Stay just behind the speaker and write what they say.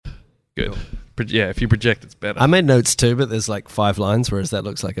Good. Yeah, if you project, it's better. I made notes too, but there's like 5 lines, whereas that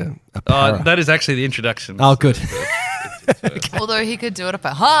looks like a para. That is actually the introduction. Oh, good. Although he could do it up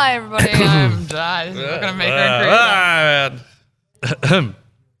at, hi, everybody, I'm Jai. This is not going to make her creative.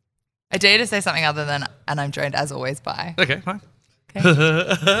 I dare to say something other than, and I'm joined as always by. Okay, fine. Okay. Look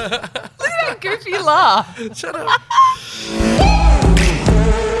at that goofy laugh. Shut up.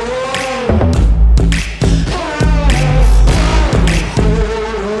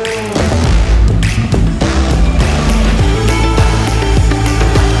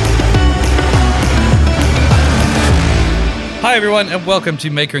 Hi everyone and welcome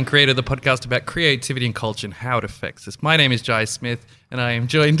to Maker and Creator, the podcast about creativity and culture and how it affects us. My name is Jai Smith and I am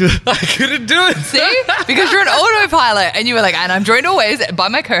joined... I couldn't do it! See? Because you're an autopilot and you were like, and I'm joined always by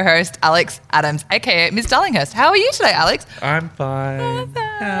my co-host, Alex Adams, aka Ms. Darlinghurst. How are you today, Alex? I'm fine.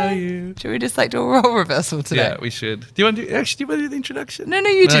 How are you? Should we just do a role reversal today? Yeah, we should. Do you want to do the introduction? No,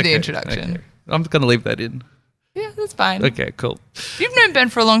 you do the introduction. Okay. I'm going to leave that in. Yeah, that's fine. Okay, cool. You've known Ben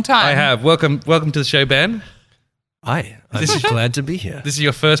for a long time. I have. Welcome to the show, Ben. Hi, I'm glad to be here. This is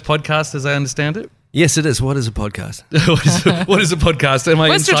your first podcast, as I understand it? Yes, it is. What is a podcast? what is a podcast?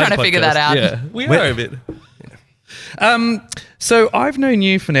 We're still trying to figure that out. Yeah, we are a bit. So I've known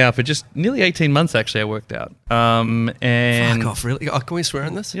you for just nearly 18 months, actually, I worked out. And Fuck off, really? Oh, can we swear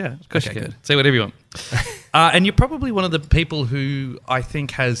on this? Yeah, of course okay, you can. Good. Say whatever you want. And you're probably one of the people who I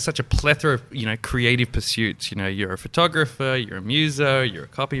think has such a plethora of, creative pursuits. You're a photographer, you're a muso, you're a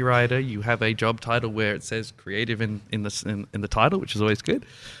copywriter, you have a job title where it says creative in the title, which is always good.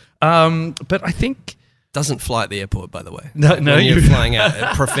 But I think... Doesn't fly at the airport, by the way. No, when you're flying out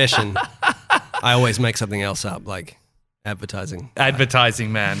at profession, I always make something else up, like advertising.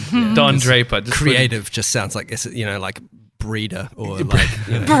 Advertising, man. Yeah. Don Draper. Creative just sounds like, like breeder or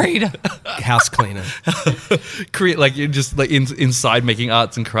like breeder, house cleaner. You're just inside making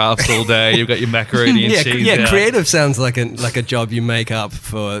arts and crafts all day. You've got your macaroni and cheese. Yeah, creative sounds like a job you make up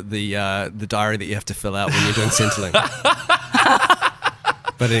for the diary that you have to fill out when you're doing Centrelink.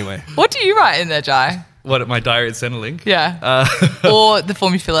 But anyway, what do you write in there, Jai? What, at my diary at Centrelink? Yeah. Or the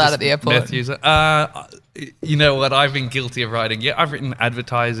form you fill out at the airport. Meth user. You know what? I've been guilty of writing. Yeah, I've written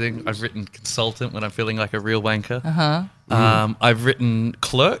advertising. I've written consultant when I'm feeling like a real wanker. I've written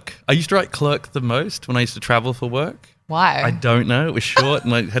clerk. I used to write clerk the most when I used to travel for work. Why? I don't know. It was short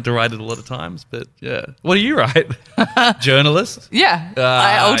and I had to write it a lot of times. But yeah. What do you write? Journalist? Yeah.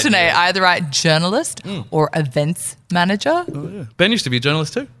 I alternate. I either write journalist or events manager. Oh, yeah. Ben used to be a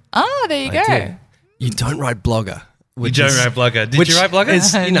journalist too. Oh, there you go. Did. You don't write blogger. You don't write blogger. Did you write blogger?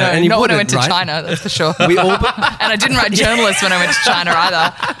 And not when I went to China, that's for sure. And I didn't write journalist when I went to China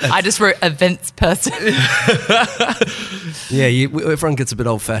either. I just wrote events person. Yeah, everyone gets a bit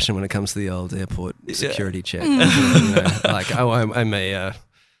old-fashioned when it comes to the old airport security check. I'm an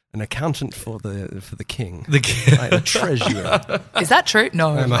accountant for the king. The king. I'm a treasurer. Is that true?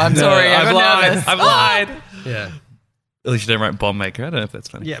 No, I'm sorry. I've lied. Nervous. I've lied. Yeah. At least you don't write bomb maker. I don't know if that's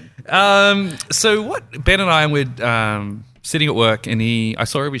funny. Yeah. So what Ben and I were sitting at work and I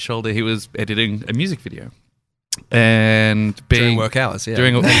saw over his shoulder he was editing a music video. And during work hours, yeah.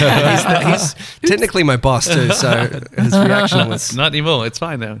 He's technically my boss too, so his reaction was... Not anymore. It's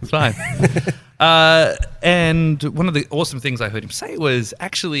fine now. It's fine. And one of the awesome things I heard him say was,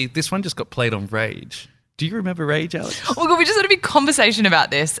 actually, this one just got played on Rage. Do you remember Rage, Alex? Oh, God, we just had a big conversation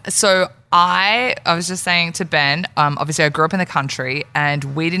about this. So I was just saying to Ben, obviously I grew up in the country and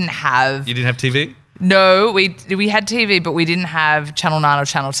we didn't have... You didn't have TV? No, we had TV, but we didn't have Channel 9 or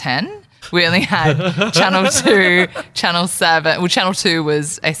Channel 10. We only had Channel 2, Channel 7. Well, Channel 2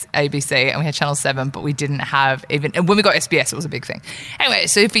 was ABC and we had Channel 7, but we didn't have even... When we got SBS, it was a big thing. Anyway,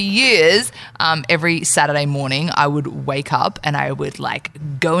 so for years, every Saturday morning, I would wake up and I would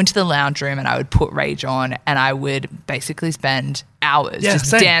go into the lounge room and I would put Rage on and I would basically spend hours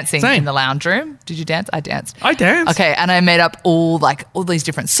dancing in the lounge room. Did you dance? I danced. I danced. Okay, and I made up all these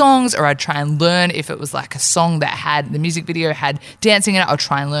different songs, or I'd try and learn if it was a song that had the music video had dancing in it. I'd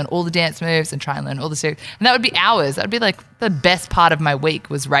try and learn all the dance moves and try and learn all the steps. And that would be hours. That would be the best part of my week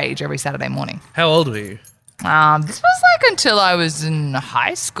was Rage every Saturday morning. How old were you? This was until I was in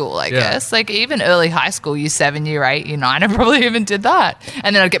high school, I guess. Even early high school, year 7, year 8, year 9, I probably even did that.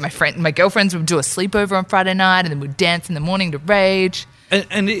 And then I'd get my girlfriends would do a sleepover on Friday night and then we'd dance in the morning to Rage.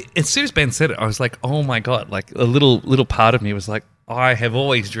 And as soon as Ben said it, I was like, oh my God, a little part of me was like, I have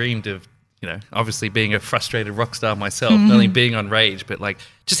always dreamed of, obviously being a frustrated rock star myself, not only being on Rage, but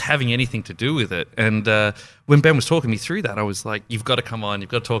just having anything to do with it. And when Ben was talking me through that, I was like, you've got to come on, you've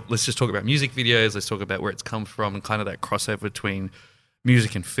got to talk, let's just talk about music videos, let's talk about where it's come from and kind of that crossover between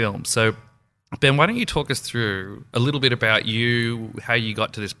music and film. So Ben, why don't you talk us through a little bit about you, how you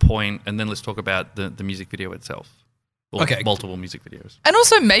got to this point, and then let's talk about the music video itself. Or Okay. multiple music videos. And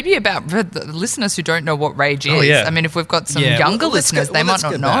also maybe about the listeners who don't know what Rage is. Oh, yeah. I mean, if we've got some Yeah, younger well, let's listeners, go- they well, might let's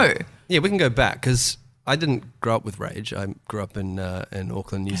not go know. back. Yeah, we can go back because I didn't grow up with Rage. I grew up in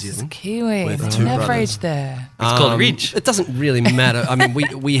Auckland, New It's Zealand. Kiwi. with They two don't have brothers. Rage there. It's called Rage. It doesn't really matter. I mean,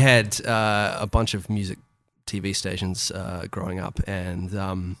 we had a bunch of music TV stations growing up,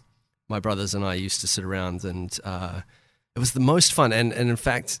 and my brothers and I used to sit around, and it was the most fun. And in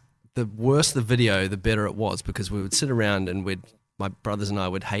fact, the worse the video, the better it was, because we would sit around and my brothers and I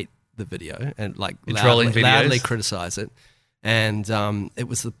would hate the video and like Trolling loudly videos. criticize it, and it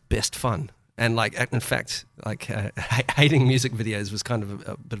was the best fun. And like, in fact, like hating music videos was kind of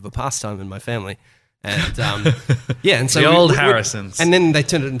a bit of a pastime in my family. And yeah, and so The old Harrisons. and then they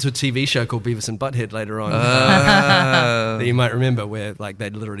turned it into a TV show called Beavis and Butthead later on. That you might remember, where like they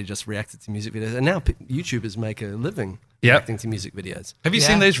literally just reacted to music videos, and now YouTubers make a living Yep. reacting to music videos. Have you Yeah.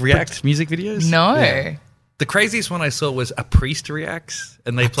 seen those React music videos? No. Yeah. The craziest one I saw was a priest reacts,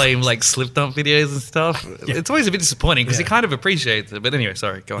 and they play him like slip dump videos and stuff. It's always a bit disappointing because he Yeah. kind of appreciates it. But anyway,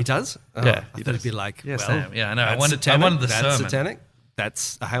 sorry, go on. He does? Oh, Yeah, I he thought does. it'd be like, Yeah, well, Sam. Yeah, I know. I that's wanted satanic, the that's sermon. satanic.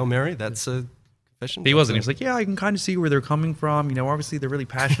 That's a Hail Mary. That's a confession. He wasn't. He was like, yeah, I can kind of see where they're coming from. You know, obviously they're really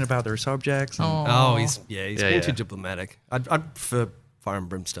passionate about their subjects. And, oh, he's Yeah, being yeah. too diplomatic. I'd prefer fire and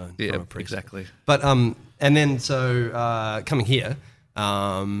brimstone yeah, from a priest. exactly. But and then so coming here,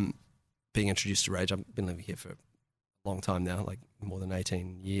 being introduced to Rage, I've been living here for a long time now, like more than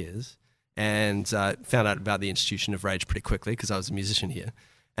 18 years, and found out about the institution of Rage pretty quickly because I was a musician here.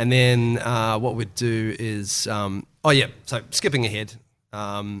 And then what we'd do is, so skipping ahead,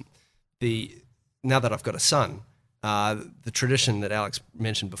 now that I've got a son, the tradition that Alex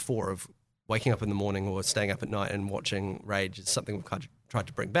mentioned before of waking up in the morning or staying up at night and watching Rage is something we've kind of tried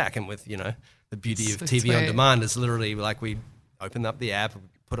to bring back. And with, the beauty of So TV on sweet. demand is literally like we open up the app,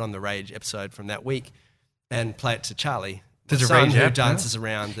 put on the Rage episode from that week and play it to Charlie, There's my a son Rage who app now? dances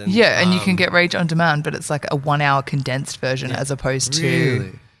around. And, Yeah, and you can get Rage on demand, but it's like a 1 hour condensed version as opposed to.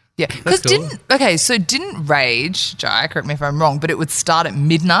 Really? Yeah, because cool. didn't Rage, Jai, correct me if I'm wrong, but it would start at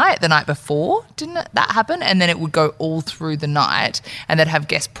midnight the night before, didn't that happen? And then it would go all through the night, and they'd have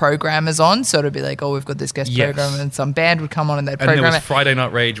guest programmers on, so it'd be like, oh, we've got this guest Yes. program, and some band would come on and they'd And there program was it. Friday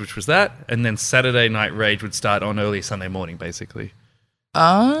Night Rage, which was that, and then Saturday Night Rage would start on early Sunday morning, basically.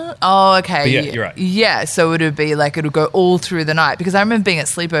 Oh, okay. But yeah, you're right. Yeah, so it would be like it would go all through the night because I remember being at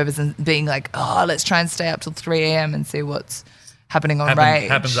sleepovers and being like, oh, let's try and stay up till 3 a.m. and see what's happening on Rage.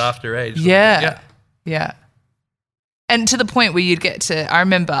 Happens after Rage. Yeah. And to the point where you'd get to, I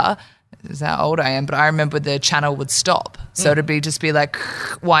remember, this is how old I am, but I remember the channel would stop. So it'd just be like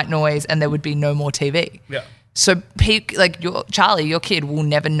white noise and there would be no more TV. Yeah. So Charlie, your kid will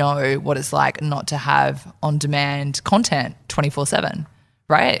never know what it's like not to have on-demand content 24/7,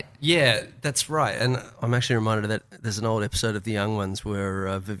 right? Yeah, that's right. And I'm actually reminded that there's an old episode of The Young Ones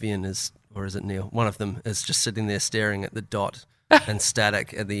where Vivian is, or is it Neil? One of them is just sitting there staring at the dot and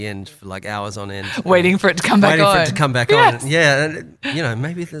static at the end for like hours on end. Waiting for it to come back Waiting on. for it to come back Yes. on. Yeah, and,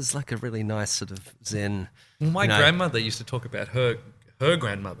 maybe there's like a really nice sort of zen. Well, my you know, grandmother used to talk about her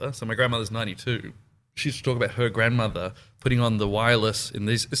grandmother. So my grandmother's 92. She used to talk about her grandmother putting on the wireless in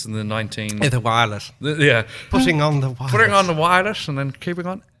this is in the 19... Yeah, the wireless. Yeah. Putting on the wireless. Putting on the wireless and then keeping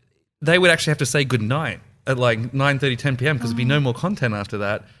on. They would actually have to say goodnight at like 9:30, 10 p.m. because there'd be no more content after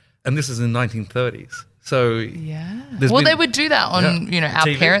that. And this is in the 1930s. So Yeah. There's Well, been- they would do that on, Yeah. our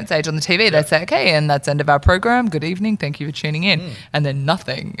TV. parents' age on the TV. They'd say, okay, and that's end of our program. Good evening. Thank you for tuning in. And then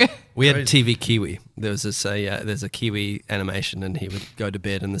nothing. We had TV Kiwi. There was this, there's a Kiwi animation, and he would go to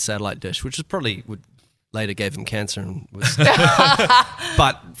bed in the satellite dish, which is probably would later gave him cancer and was.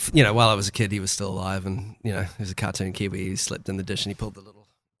 But while I was a kid, he was still alive, and he was a cartoon Kiwi. He slept in the dish, and he pulled the little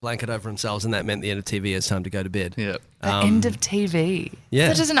blanket over himself, and that meant the end of TV. It's time to go to bed. yeah. The end of TV. yeah.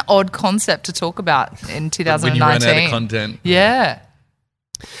 That is an odd concept to talk about in 2019. When you run out of content. Yeah.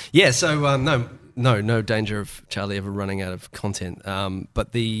 Yeah, so no danger of Charlie ever running out of content.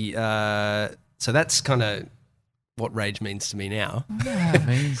 But so that's kind of what Rage means to me now.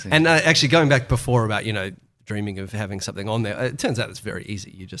 Amazing. And actually going back before about, dreaming of having something on there, it turns out it's very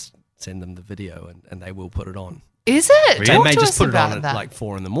easy. You just send them the video and they will put it on. Is it? Really? They Talk may to just us put it about on at that. like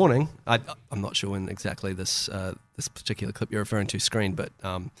 4 a.m. I'm not sure when exactly this particular clip you're referring to screened, but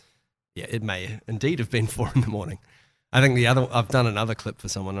it may indeed have been 4 a.m. I think I've done another clip for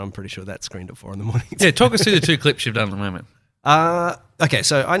someone, and I'm pretty sure that screened at 4 a.m. Yeah, talk us through the two clips you've done at the moment. Okay,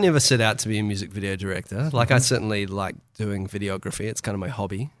 so I never set out to be a music video director. Like, I certainly like doing videography. It's kind of my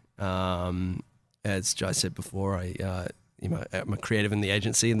hobby. As Jai said before, I I'm a creative in the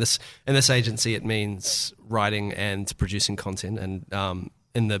agency. In this agency, it means writing and producing content. And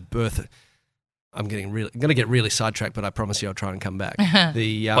in the birth, I'm going to get really sidetracked, but I promise you I'll try and come back.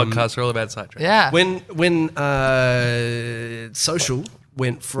 The Podcasts are all about sidetrack. Yeah. When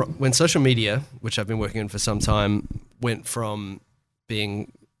social media, which I've been working in for some time, went from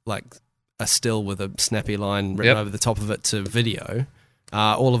being like a still with a snappy line written over the top of it to video,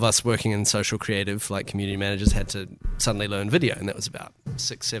 all of us working in social creative, like community managers, had to suddenly learn video, and that was about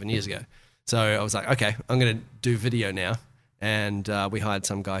 6-7 years ago. So I was like, okay, I'm going to do video now. And we hired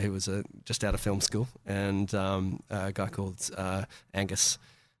some guy who was just out of film school, and a guy called Angus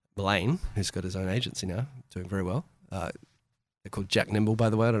Blaine, who's got his own agency now, doing very well. They're called Jack Nimble,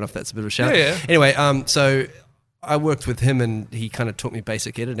 by the way. I don't know if that's a bit of a shout. Yeah. Anyway, so I worked with him, and he kind of taught me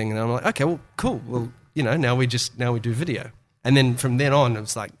basic editing, and I'm like, okay, well, cool. Well, now we do video. And then from then on, it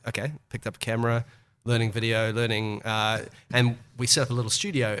was like, okay, picked up a camera, learning video, and we set up a little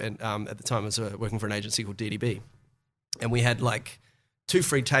studio. And at the time, I was working for an agency called DDB. And we had like 2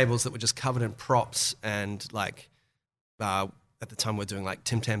 free tables that were just covered in props, and like at the time we're doing like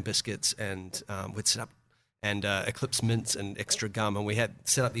Tim Tam biscuits, and we'd set up and Eclipse mints and extra gum, and we had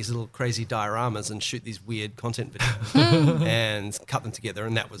set up these little crazy dioramas and shoot these weird content videos and cut them together,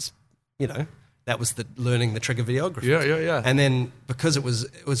 and that was the learning the trigger videography. Yeah. And then because it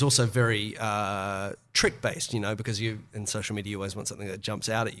was also very trick based, because in social media you always want something that jumps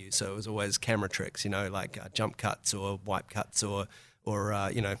out at you. So it was always camera tricks, like jump cuts or wipe cuts or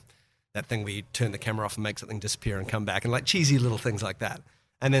that thing where you turn the camera off and make something disappear and come back, and like cheesy little things like that.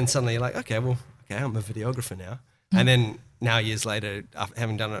 And then suddenly you're like, okay, I'm a videographer now. And then now years later, after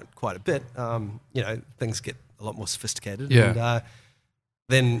having done it quite a bit, things get a lot more sophisticated. Yeah. And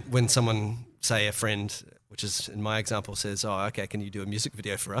then when someone, say a friend, which is in my example, says, oh, okay, can you do a music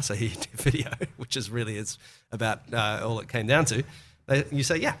video for us? I hear you do video, which is about all it came down to. You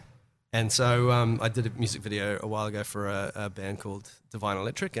say, yeah. And so I did a music video a while ago for a band called Divine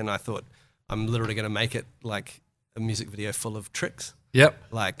Electric, and I thought I'm literally going to make it like a music video full of tricks. Yep.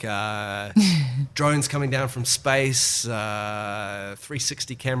 Like drones coming down from space,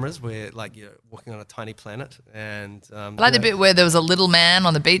 360 cameras where like you're walking on a tiny planet. And I like the bit where there was a little man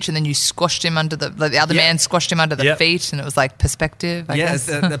on the beach, and then you squashed him under the other man squashed him under the feet, and it was like perspective, I guess.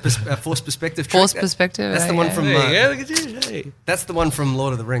 The forced perspective trick. Forced perspective. That's the one from Look at you. Hey. that's the one from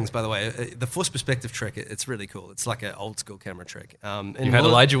Lord of the Rings, by the way. The forced perspective trick, it's really cool. It's like an old school camera trick. You had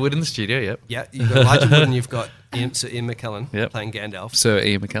Elijah Wood in the studio, yep. Yeah, you've got Elijah Wood and you've got Ian McKellen playing Gandalf. So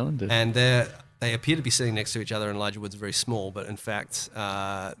Ian McKellen did. And they appear to be sitting next to each other, and Elijah Wood's very small, but in fact,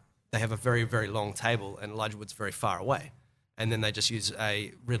 they have a very, very long table, and Elijah Wood's very far away. And then they just use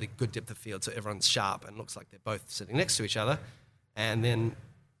a really good depth of field, so everyone's sharp and looks like they're both sitting next to each other. And then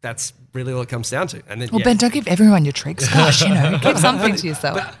that's really all it comes down to. And then, Ben, don't give everyone your tricks. Gosh, keep something to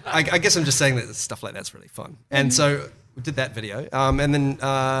yourself. But I guess I'm just saying that stuff like that's really fun. And so we did that video. And then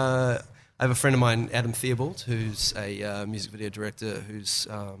I have a friend of mine, Adam Theobald, who's a music video director who's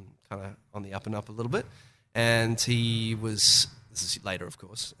kind of on the up and up a little bit. And this is later, of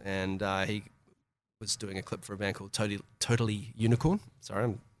course, and he was doing a clip for a band called Totally Unicorn.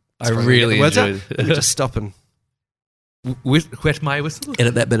 Sorry, I really enjoyed it. Let me just stop and wet my whistle.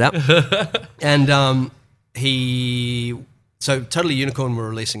 edit that bit out. And so Totally Unicorn were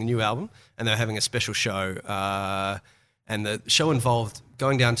releasing a new album, and they were having a special show. And the show involved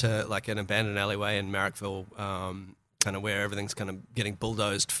going down to like an abandoned alleyway in Marrickville, kind of where everything's kind of getting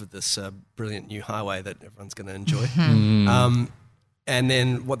bulldozed for this brilliant new highway that everyone's going to enjoy. And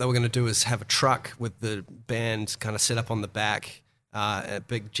then what they were going to do is have a truck with the band kind of set up on the back, a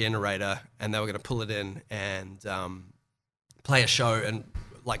big generator, and they were going to pull it in and play a show and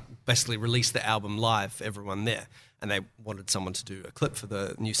like basically release the album live for everyone there. And they wanted someone to do a clip for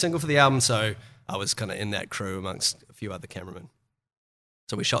the new single for the album, so I was kind of in that crew amongst a few other cameramen.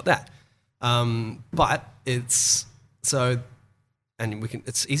 So we shot that. But it's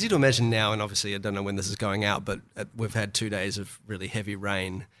easy to imagine now, and obviously I don't know when this is going out, but we've had 2 days of really heavy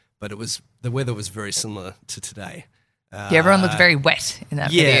rain, but the weather was very similar to today. Everyone looked very wet in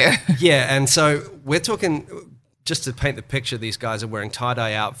that video. Yeah, and so we're talking, just to paint the picture, these guys are wearing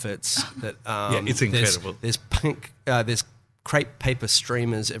tie-dye outfits that it's incredible. There's pink, there's crepe paper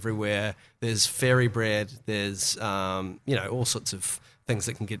streamers everywhere, there's fairy bread, there's all sorts of things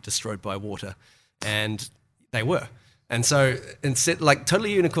that can get destroyed by water, and they were. And so instead, like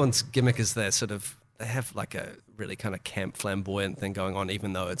Totally Unicorn's gimmick is they have like a really kind of camp flamboyant thing going on,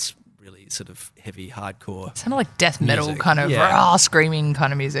 even though it's really sort of heavy hardcore. Sounded like death metal music. kind of raw screaming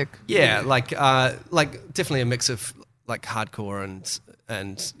kind of music. Yeah, like definitely a mix of like hardcore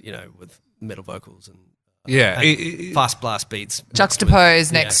and with metal vocals and Yeah, fast blast beats.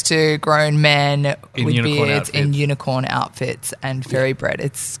 Juxtaposed next to grown men with unicorn beards in outfits. unicorn outfits and fairy bread.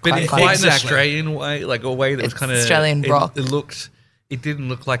 It's but quite it's funny. quite an Exactly. Australian way, like a way that was It's kind of Australian rock. It didn't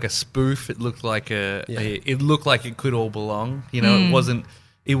look like a spoof. It looked like it looked like it could all belong. You know,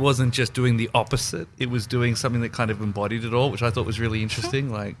 it wasn't just doing the opposite. It was doing something that kind of embodied it all, which I thought was really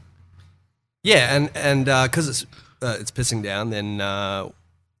interesting. Like, Yeah, and because it's pissing down, then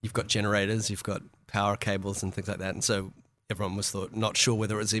you've got generators, you've got power cables and things like that, and so everyone was not sure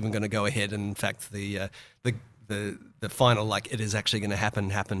whether it was even going to go ahead. And in fact, the final, like, it is actually going to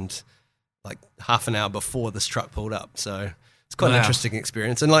happened like half an hour before this truck pulled up. So it's quite an Wow. interesting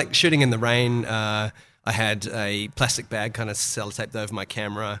experience. And like shooting in the rain, I had a plastic bag kind of sellotaped over my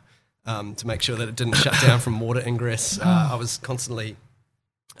camera to make sure that it didn't shut down from water ingress. I was constantly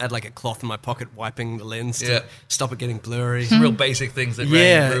had like a cloth in my pocket wiping the lens to stop it getting blurry. real basic things that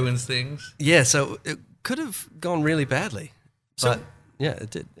Yeah. rain ruins things. Yeah, so it could have gone really badly. But yeah, it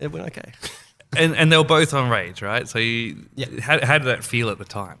did. It went okay. And they were both on Rage, right? So how did that feel at the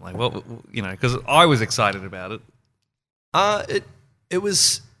time? Like, what, you know, because I was excited about it. It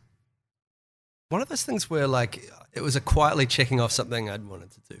was one of those things where like it was a quietly checking off something I'd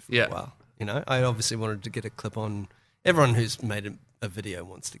wanted to do for a while. You know, I obviously wanted to get a clip on. Everyone who's made a video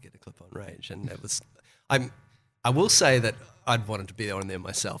wants to get a clip on Rage, and it was. I will say that I'd wanted to be on there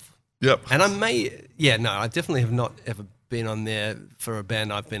myself. Yep. And I definitely have not ever been on there for a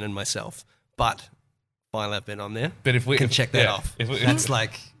band I've been in myself. But finally I've been on there. But if we can check that yeah, off. if we- That's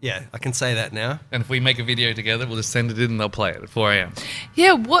like, yeah, I can say that now. And if we make a video together, we'll just send it in and they'll play it at 4 a.m.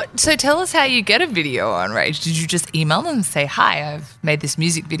 Yeah, what? So tell us how you get a video on Rage. Did you just email them and say, "Hi, I've made this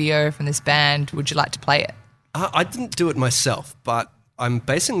music video from this band. Would you like to play it?" I didn't do it myself, but I'm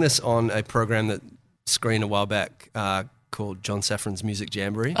basing this on a program that screened a while back called John Safran's Music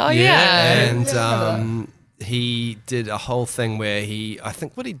Jamboree. Oh yeah, And he did a whole thing where I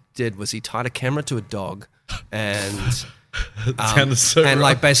think what he did was he tied a camera to a dog and Sounded so and wrong.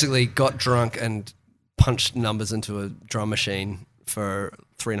 like basically got drunk and punched numbers into a drum machine for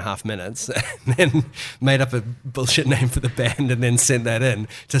 3.5 minutes and then made up a bullshit name for the band and then sent that in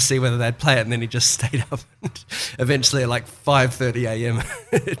to see whether they'd play it, and then he just stayed up and eventually at like 5:30 a.m.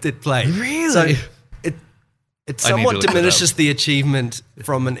 it did play. Really? So it I need to somewhat look that diminishes the achievement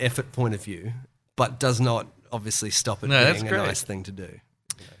from an effort point of view, but does not obviously stop it No, that's being a great. nice thing to do.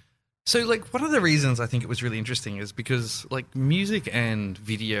 So, like, one of the reasons I think it was really interesting is because, like, music and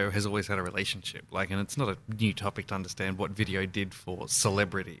video has always had a relationship. Like, and it's not a new topic to understand what video did for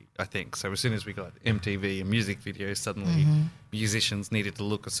celebrity, I think. So, as soon as we got MTV and music videos, suddenly musicians needed to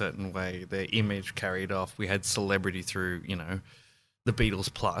look a certain way. Their image carried off. We had celebrity through, you know, the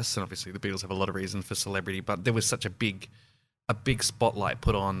Beatles plus, and obviously the Beatles have a lot of reasons for celebrity, but there was such a big spotlight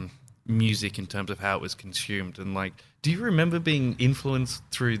put on music in terms of how it was consumed. And, like, do you remember being influenced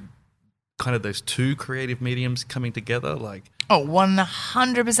through kind of those two creative mediums coming together? Like, Oh,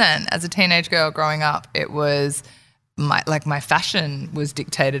 100%. As a teenage girl growing up, it was my fashion was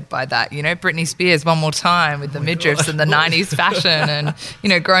dictated by that. You know, Britney Spears, One More Time with the midriffs and the 90s fashion, and, you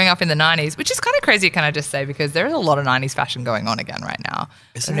know, growing up in the 90s, which is kind of crazy, can I just say, because there is a lot of 90s fashion going on again right now.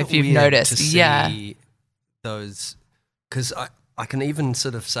 I don't know if you've noticed. To see those, because I can even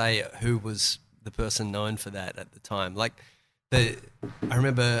sort of say who was the person known for that at the time. Like, I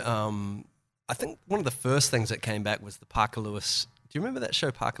remember, I think one of the first things that came back was the Parker Lewis. Do you remember that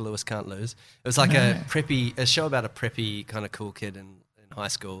show, Parker Lewis Can't Lose? It was like a show about a preppy kind of cool kid in high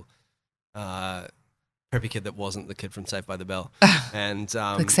school. Preppy kid that wasn't the kid from Saved by the Bell. And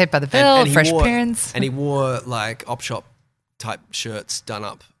Like Saved by the Bell, Fresh Prince. And he wore like op shop type shirts done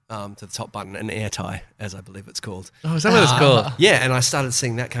up to the top button, an air tie, as I believe it's called. oh, is that what it's called? Yeah, and I started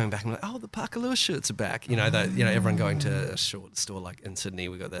seeing that coming back. And I'm like, oh, the Parker Lewis shirts are back. You know, everyone going to a short store like in Sydney.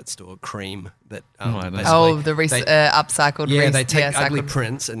 We got that store, Cream, that I know. basically The they- upcycled. yeah, they take ugly cycled-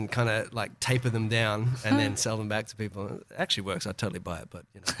 prints and kind of like taper them down and then sell them back to people. It actually works. I'd totally buy it, but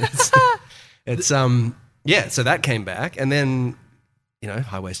you know, it's yeah. So that came back, and then you know,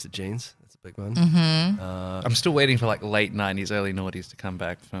 high waisted jeans. That's a big one. I'm still waiting for like late 90s, early noughties to come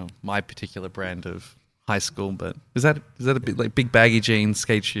back for my particular brand of high school. But is that a bit like big baggy jeans,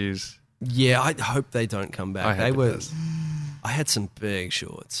 skate shoes? Yeah, I hope they don't come back. I hope They it were. does. I had some big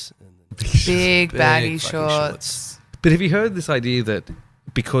shorts. big baggy fucking shorts. But have you heard this idea that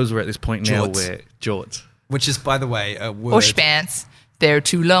because we're at this point now Jorts. where jorts? Which is, by the way, a word. Or spants. They're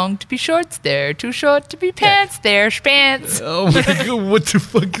too long to be shorts. They're too short to be pants. They're spants. Oh my god, what the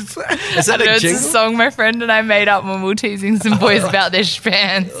fuck is that? Is that I don't know, a it's a jingle? song my friend and I made up when we were teasing some boys about their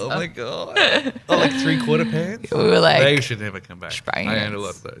spants. Oh my god. Oh, like 3/4 pants? We were like, They should never come back. Spans. I own a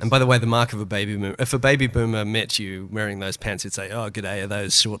lot of those. And by the way, the mark of a baby boomer, if a baby boomer met you wearing those pants, he'd say, "Oh, g'day, are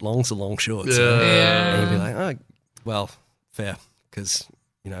those short longs or long shorts?" Yeah. And you'd be like, "Oh, well, fair," because,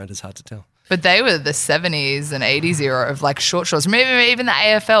 it is hard to tell. but they were the 70s and 80s era of like short shorts. Maybe even the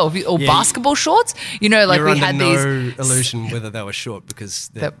AFL or Yeah, basketball shorts. Like You're we under had no these. illusion whether they were short because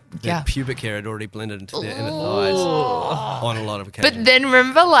their yeah. pubic hair had already blended into their inner thighs on a lot of occasions. But then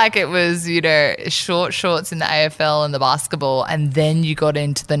remember, like it was, short shorts in the AFL and the basketball, and then you got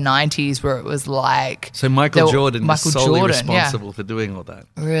into the 90s where it was like. So Michael the- Jordan Michael is solely Jordan, yeah. responsible for doing all that.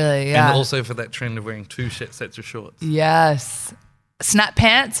 Really, yeah. And also for that trend of wearing two sets of shorts. Yes. Snap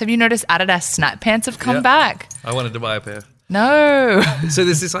pants. Have you noticed Adidas snap pants have come Yeah. back? I wanted to buy a pair. No. So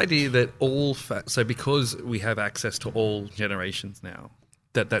there's this idea that so because we have access to all generations now,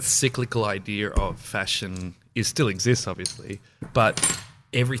 that cyclical idea of fashion still exists, obviously, but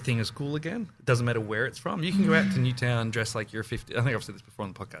everything is cool again. It doesn't matter where it's from. You can go out to Newtown, dress like you're 50. I think I've said this before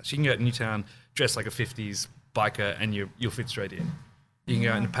on the podcast. You can go out to Newtown, dress like a 50s biker, and you'll fit straight in. You can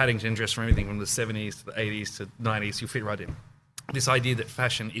go out into Paddington, dress from everything from the 70s to the 80s to 90s. You'll fit right in. This idea that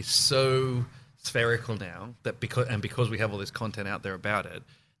fashion is so spherical now that because we have all this content out there about it,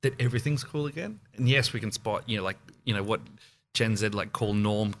 that everything's cool again. And yes, we can spot what Gen Z call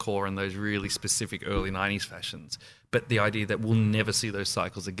normcore and those really specific early 90s fashions. But the idea that we'll never see those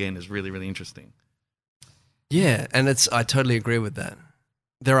cycles again is really, really interesting. Yeah, and I totally agree with that.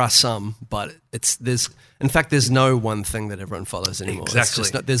 There are some, but there's no one thing that everyone follows anymore. It's Exactly.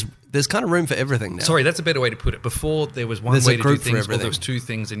 just not, there's kind of room for everything now. Sorry, that's a better way to put it. Before there was one There's way a to do group for things, or everything. there was two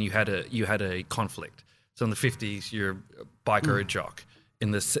things, and you had a conflict. So in the 50s, you're a biker or a jock. In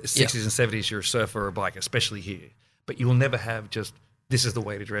the 60s and 70s, you're a surfer or a biker, especially here. But you will never have just this is the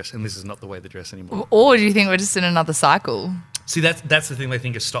way to dress and this is not the way to dress anymore. Or do you think we're just in another cycle? See, that's the thing they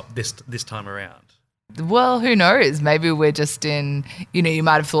think has stopped this time around. Well, who knows? Maybe we're just in, you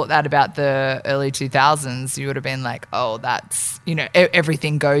might have thought that about the early 2000s. You would have been like, oh, that's,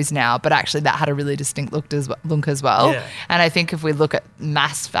 everything goes now. But actually that had a really distinct look as well. Yeah. And I think if we look at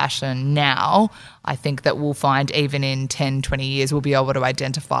mass fashion now, I think that we'll find even in 10, 20 years, we'll be able to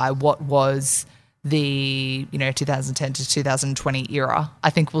identify what was the 2010 to 2020 era. I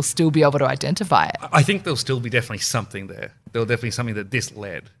think we'll still be able to identify it. I think there'll still be definitely something there. There'll definitely something that this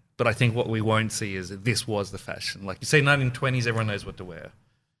led. But I think what we won't see is that this was the fashion. Like you say 1920s, everyone knows what to wear.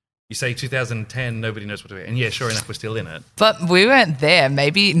 You say 2010, nobody knows what to wear. And yeah, sure enough, we're still in it. But we weren't there.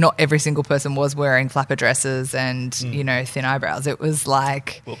 Maybe not every single person was wearing flapper dresses and, thin eyebrows. It was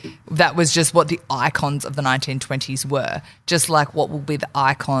like that was just what the icons of the 1920s were. Just like what will be the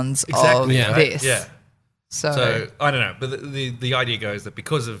icons of this. Yeah. So I don't know. But the idea goes that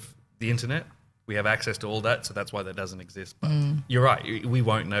because of the internet, we have access to all that, so that's why that doesn't exist. But you're right. We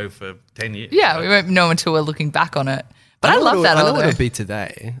won't know for 10 years. yeah, we won't know until we're looking back on it. But I love that. I know what although. it'd be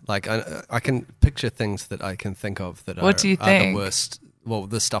today. Like I can picture things that I can think of that What do you are think? the worst. Well,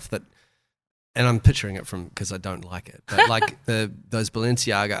 the stuff that, and I'm picturing it from because I don't like it. But like those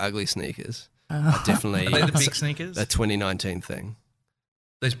Balenciaga ugly sneakers are definitely Are they the big sneakers? a 2019 thing.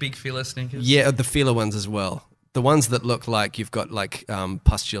 Those big Fila sneakers? Yeah, the Fila ones as well. The ones that look like you've got like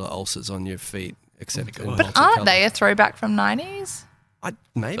pustular ulcers on your feet, except in God. Aren't they a throwback from 90s?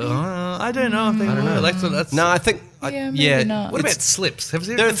 Maybe. I don't know if they I don't know. That's, No, I think. Yeah, maybe not. What about it's- slips? Have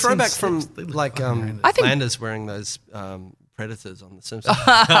you They're ever a throwback seen from slips? They look like fucking horrendous. I think- Flanders wearing those Predators on The Simpsons.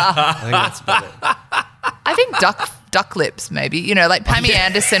 I think that's about it. I think duck lips, maybe. Like Pammy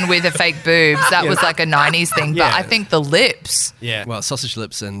Anderson with her fake boobs. That was like a 90s thing. But Yeah. I think the lips. Yeah. Well, sausage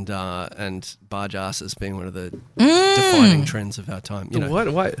lips and barge asses being one of the defining trends of our time.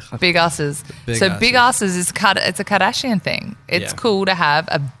 What? Big asses. Big So big asses. asses it's a Kardashian thing. It's Yeah. cool to have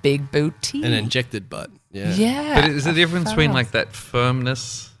a big booty. An injected butt. Yeah. Yeah. But is the difference between like that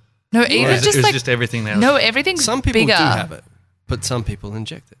firmness? No, Or even is just it like just everything now? no, everything's Some people bigger. do have it, but some people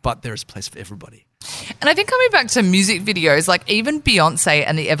inject it. But there is a place for everybody. And I think coming back to music videos, like even Beyonce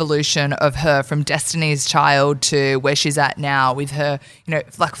and the evolution of her from Destiny's Child to where she's at now with her,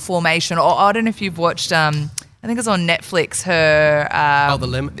 like Formation. Or I don't know if you've watched. I think it's on Netflix. Her. The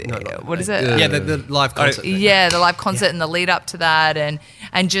lemon. No, not What is it? Yeah, the live concert. thing. Yeah, the live concert and the lead up to that, and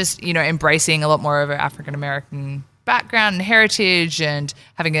just embracing a lot more of her African American background and heritage, and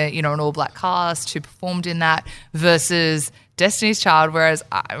having an all black cast who performed in that versus Destiny's Child. Where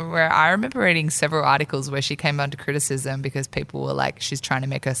I remember reading several articles where she came under criticism because people were like, she's trying to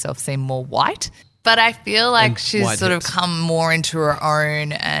make herself seem more white. But I feel like And she's wide sort of hips. come more into her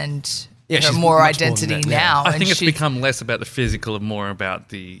own and Yeah, her she's more much more than identity that now. now. I and think it's she- become less about the physical and more about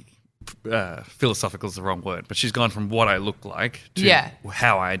the philosophical is the wrong word, but she's gone from what I look like to Yeah.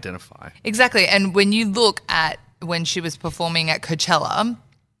 how I identify. Exactly. And when you look at when she was performing at Coachella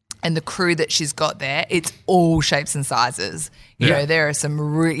and the crew that she's got there, it's all shapes and sizes. You Yeah. know, there are some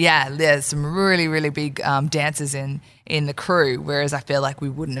there's some really, really big dancers in the crew, whereas I feel like we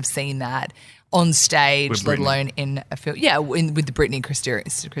wouldn't have seen that on stage, With let Britney. alone in a film. Yeah, with the Britney Christina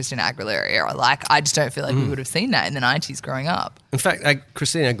Aguilera era. Like, I just don't feel like we would have seen that in the 90s growing up. In fact,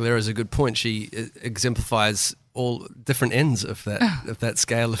 Christina Aguilera is a good point. She exemplifies all different ends of that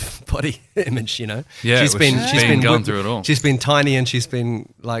scale of body image. You know, Yeah, she's well, she's been going wi- through it all. She's been tiny and she's been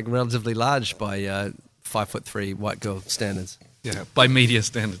like relatively large by 5'3" white girl standards. Yeah, by media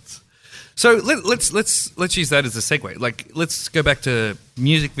standards. So let's use that as a segue. Like, let's go back to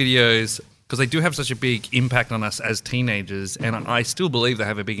music videos because they do have such a big impact on us as teenagers, and I still believe they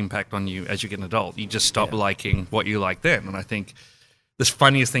have a big impact on you as you get an adult. You just stop liking what you like then, and I think the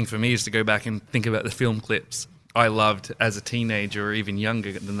funniest thing for me is to go back and think about the film clips I loved as a teenager or even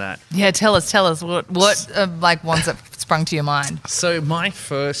younger than that. Yeah, tell us what like ones that sprung to your mind. So my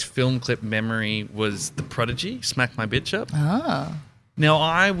first film clip memory was The Prodigy, Smack My Bitch Up. Oh. Now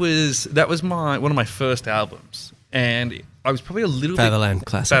that was one of my first albums, and I was probably a little Fatherland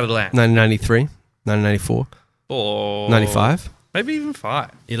classic. Fatherland. 1993, 1994, or 95. maybe even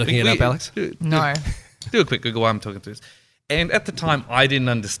 5. You looking it up, Alex? No. Do a quick Google while I'm talking through this. And at the time, I didn't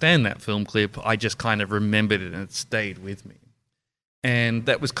understand that film clip. I just kind of remembered it, and it stayed with me. And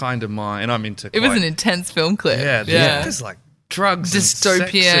that was kind of and I'm into. It was an intense film clip. Yeah, there's like drugs, Dystopian and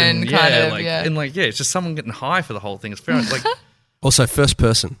sex and, kind of, like, yeah. and like it's just someone getting high for the whole thing. It's very like Also, first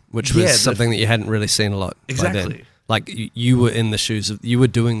person, which was Yeah, something that you hadn't really seen a lot. By then. Exactly. Like you were in the shoes of, you were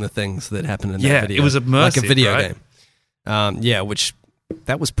doing the things that happened in that Yeah, video. it was like a immersive, video right? game. Which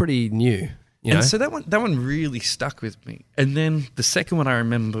that was pretty new. You know, And so that one really stuck with me. And then the second one I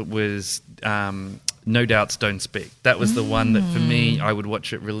remember was No Doubt's Don't Speak. That was the one that for me, I would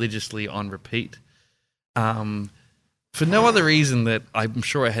watch it religiously on repeat. For no other reason that I'm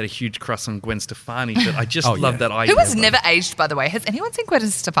sure I had a huge crush on Gwen Stefani, but I just Oh, love yeah. that idea. Who has of, like, never aged, by the way? Has anyone seen Gwen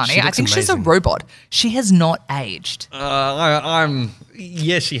Stefani? She I looks think she's a amazing. robot. She has not aged.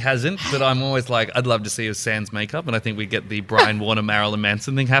 Yes, she hasn't, but I'm always like, I'd love to see her sans makeup, and I think we get the Brian Warner, Marilyn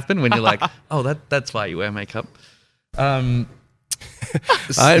Manson thing happen when you're like, oh, that's why you wear makeup. in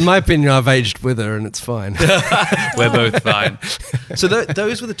my opinion, I've aged with her, and it's fine. We're both fine. So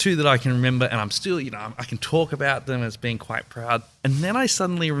those were the two that I can remember, and I'm still, I can talk about them as being quite proud. And then I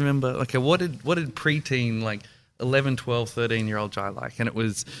suddenly remember, okay, what did preteen, like 11, 12, 13-year-old Jai like? And it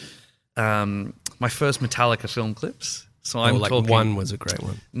was my first Metallica film clips. So I'm talking. one was a great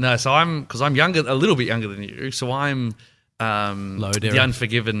one. No, so because I'm younger, a little bit younger than you. So I'm Load The era.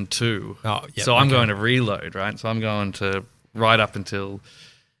 Unforgiven 2. Oh, yeah, so I'm okay. going to Reload, right? So I'm going to right up until.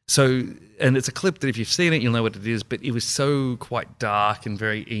 So, and it's a clip that if you've seen it, you'll know what it is, but it was so quite dark and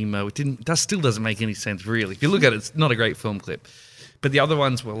very emo. Still doesn't make any sense, really. If you look at it, it's not a great film clip. But the other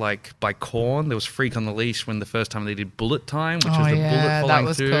ones were like by Korn. There was Freak on the Leash when the first time they did Bullet Time, which was the bullet that falling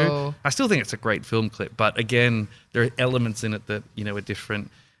was through. cool. I still think it's a great film clip, but again, there are elements in it that, are different.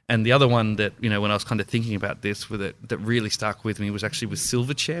 And the other one that, when I was kind of thinking about this with it, that really stuck with me was actually with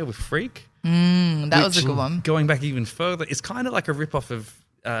Silverchair with Freak. That was a good one. Going back even further, it's kind of like a rip-off of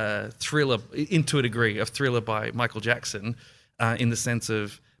Thriller, into a degree, of Thriller by Michael Jackson, in the sense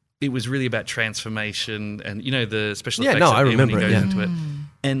of it was really about transformation and, the special Yeah, effects no, that I when he remember it, goes yeah. into it.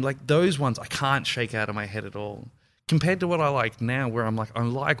 And like those ones I can't shake out of my head at all. Compared to what I like now, where I'm like, I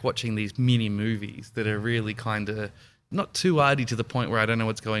like watching these mini movies that are really kind of not too arty to the point where I don't know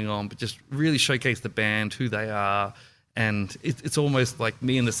what's going on, but just really showcase the band, who they are. And it's almost like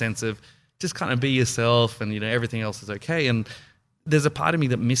me in the sense of just kind of be yourself and, everything else is okay. And there's a part of me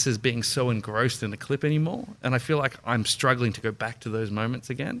that misses being so engrossed in the clip anymore. And I feel like I'm struggling to go back to those moments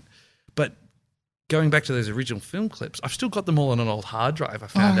again. But going back to those original film clips, I've still got them all on an old hard drive, I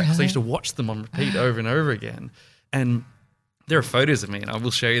found out. Because I used to watch them on repeat over and over again. And there are photos of me, and I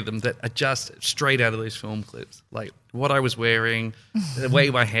will show you them, that are just straight out of those film clips. Like what I was wearing, the way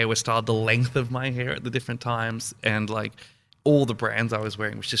my hair was styled, the length of my hair at the different times, and like all the brands I was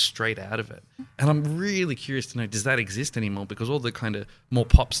wearing was just straight out of it. And I'm really curious to know, does that exist anymore? Because all the kind of more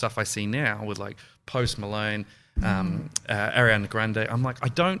pop stuff I see now with like Post Malone, Ariana Grande, I'm like, I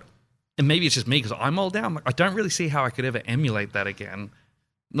don't, and maybe it's just me because I'm old now, I'm like, I don't really see how I could ever emulate that again.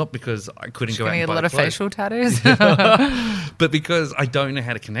 Not because I couldn't go out Gonna and get a buy lot of clothes, facial tattoos. but because I don't know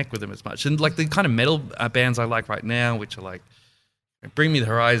how to connect with them as much. And like the kind of metal bands I like right now, which are like Bring Me the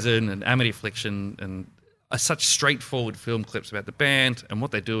Horizon and Amity Affliction and are such straightforward film clips about the band and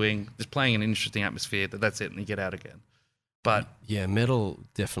what they're doing, just playing an interesting atmosphere. That's it, and you get out again. But yeah, metal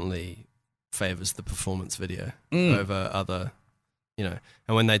definitely favors the performance video over other, you know.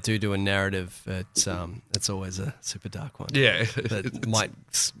 And when they do a narrative, it's always a super dark one. yeah, That might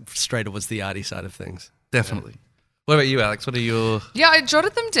stray towards the arty side of things. definitely. What about you, Alex? What are your... Yeah, I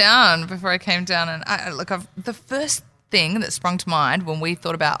jotted them down before I came down, and the first thing that sprung to mind when we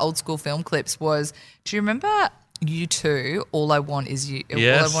thought about old school film clips was, do you remember U2, All I Want Is You?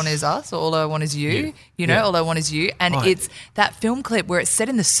 Yes. All I Want Is Us, or All I Want Is You? You know, Yeah. All I Want Is You. And Right. it's that film clip where it's set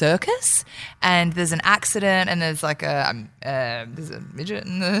in the circus, and there's an accident, and there's like there's a midget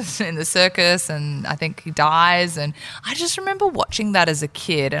in the circus, and I think he dies. And I just remember watching that as a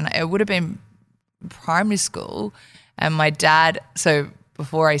kid, and it would have been primary school, and my dad, so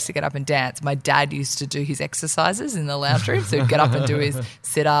before I used to get up and dance, my dad used to do his exercises in the lounge room. So he'd get up and do his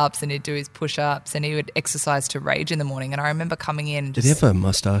sit-ups, and he'd do his push-ups, and he would exercise to Rage in the morning. And I remember coming in and Did just... he have a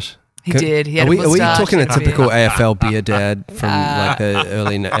mustache? He did. He had are a we, Are we moustache talking a and a typical beard. AFL beer dad from like the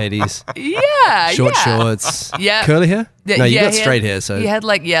early 80s? Yeah, Short yeah. shorts, Yeah. curly hair? Yeah, No, you yeah, got he had- straight hair, so he had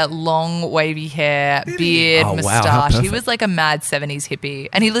long wavy hair, beard, Oh, wow, how moustache. He perfect. was like a mad 70s hippie,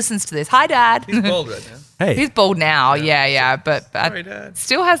 and he listens to this. Hi, Dad. He's bald right now. hey, He's bald now, yeah, but Sorry, Dad.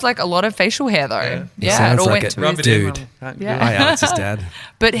 still has like a lot of facial hair though. He Yeah, sounds it all like went it. to Rub his it in. Dude. Yeah. hi Alex's dad.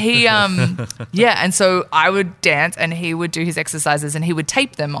 But he, yeah, and so I would dance, and he would do his exercises, and he would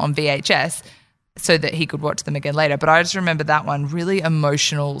tape them on VHS so that he could watch them again later. But I just remember that one really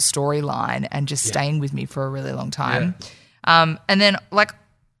emotional storyline and just staying with me for a really long time. And then like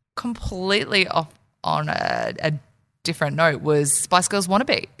completely off on a different note was Spice Girls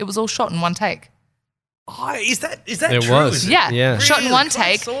Wannabe. It was all shot in one take. Oh, is that It true? was. Is it? Yeah, Yeah. shot in Really? one I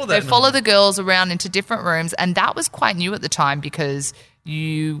take. saw that They now. follow the girls around into different rooms, and that was quite new at the time because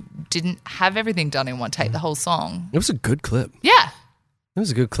you didn't have everything done in one take, the whole song. It was a good clip. Yeah. It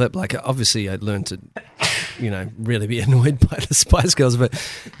was a good clip. Like, obviously, I'd learned to, really be annoyed by the Spice Girls, but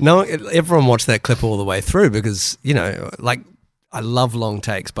no, everyone watched that clip all the way through because, I love long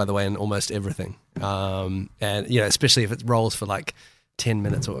takes, by the way, in almost everything. And, especially if it rolls for like 10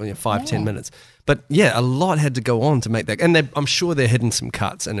 minutes or 5-10 minutes. But yeah, a lot had to go on to make that. And I'm sure they're hidden some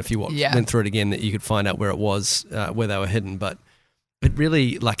cuts. And if you went through it again, that you could find out where it was, where they were hidden. But it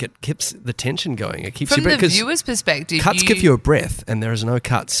really, it keeps the tension going. It keeps From you the viewer's perspective, cuts give you a breath, and there is no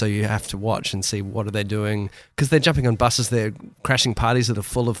cuts, so you have to watch and see what are they doing because they're jumping on buses, they're crashing parties that are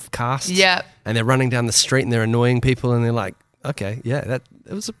full of casts, Yeah. and they're running down the street and they're annoying people, and they're like, okay, yeah,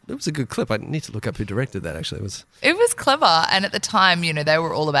 it was a good clip. I need to look up who directed that. Actually, It was clever, and at the time, they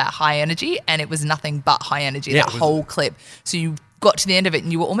were all about high energy, and it was nothing but high energy, Yeah, that it was- whole clip. So you got to the end of it,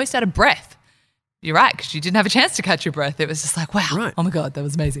 and you were almost out of breath. You're right, because you didn't have a chance to catch your breath. It was just like, wow, Right. oh my God, that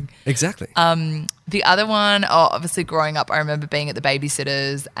was amazing. exactly. The other one, obviously growing up, I remember being at the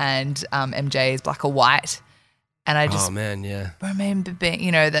Babysitters and MJ's Black or White, and I just Oh man, yeah. remember being,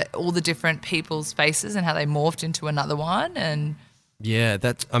 that all the different people's faces and how they morphed into another one, and Yeah,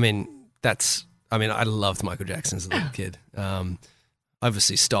 I loved Michael Jackson as a little kid.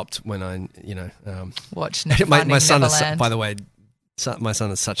 Obviously stopped when I, watch my son is, Neverland. by the way, my son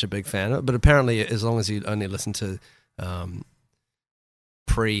is such a big fan. But apparently, as long as you only listen to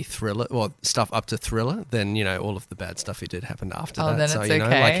pre-Thriller, well, stuff up to Thriller, then all of the bad stuff he did happened after Oh, that. then So it's like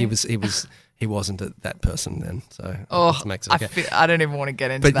okay. he wasn't that person then. So Oh, it makes it okay. I don't even want to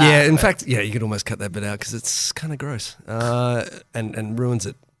get into But that. yeah, in fact, yeah, you could almost cut that bit out because it's kind of gross and ruins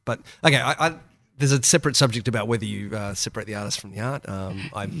it. But okay, there's a separate subject about whether you separate the artist from the art.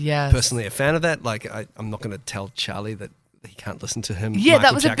 I'm Yes. personally a fan of that. Like, I'm not going to tell Charlie that he can't listen to him. Yeah, that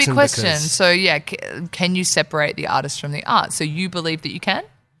Michael was a big Jackson, question. because- So yeah, can you separate the artist from the art? So you believe that you can?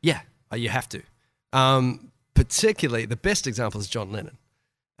 yeah, you have to. Particularly, the best example is John Lennon,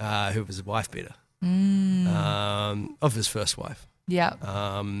 who was a wife beater of his first wife. Yeah.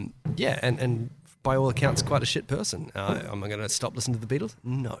 Yeah, and by all accounts, quite a shit person. Am I going to stop listening to the Beatles?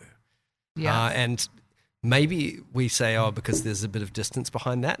 No. Yeah. And maybe we say, because there's a bit of distance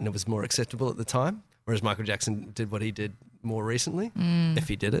behind that and it was more acceptable at the time, whereas Michael Jackson did what he did more recently, if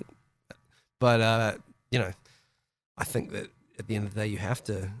he did it. But, I think that at the end of the day, you have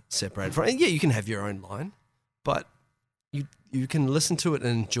to separate it from it. Yeah, you can have your own line, but you can listen to it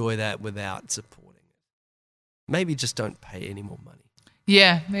and enjoy that without supporting it. Maybe just don't pay any more money.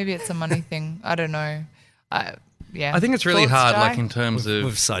 Yeah, maybe it's a money thing. I don't know. Yeah. I think it's really Thoughts, hard, Jai? like in terms We've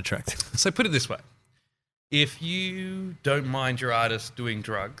of... sidetracked. So put it this way. If you don't mind your artist doing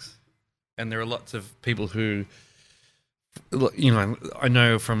drugs, and there are lots of people who, I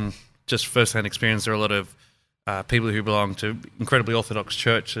know from just first-hand experience, there are a lot of people who belong to incredibly orthodox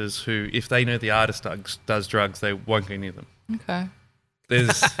churches who, if they know the artist does drugs, they won't go near them. Okay.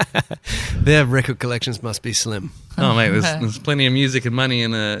 There's Their record collections must be slim. oh mate, there's plenty of music and money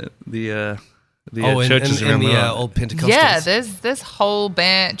in the churches in around the the world. old Pentecostals. Yeah, there's whole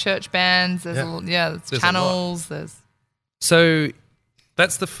church bands. There's there's There's a channels. There's So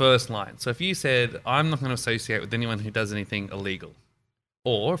that's the first line. So if you said, I'm not going to associate with anyone who does anything illegal,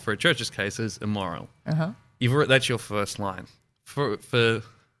 or for a church's cases, immoral, that's your first line. For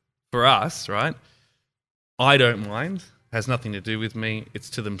us, right, I don't mind, has nothing to do with me, it's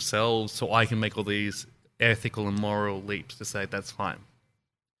to themselves, so I can make all these ethical and moral leaps to say that's fine.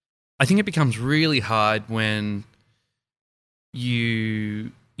 I think it becomes really hard when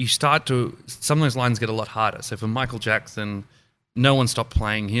you start to, some of those lines get a lot harder. So for Michael Jackson, no one stopped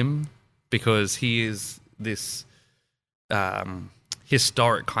playing him because he is this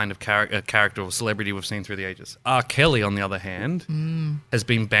historic kind of character or celebrity we've seen through the ages. R. Kelly, on the other hand, has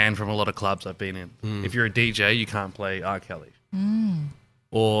been banned from a lot of clubs I've been in. If you're a DJ, you can't play R. Kelly.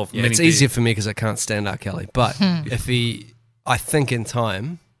 Or Yeah, it's easier for me because I can't stand R. Kelly. But I think in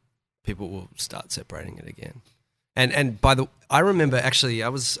time, people will start separating it again. And I remember actually, I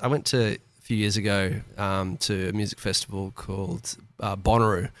went to a few years ago to a music festival called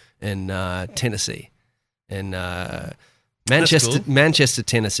Bonnaroo in Tennessee, in Manchester,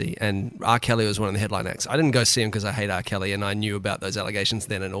 Tennessee, and R. Kelly was one of the headline acts. I didn't go see him because I hate R. Kelly, and I knew about those allegations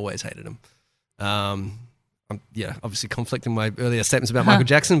then and always hated him. I'm obviously conflicting my earlier statements about Michael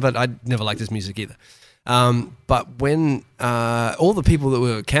Jackson, but I never liked his music either. But when all the people that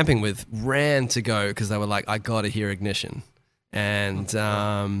we were camping with ran to go because they were like, I got to hear Ignition. And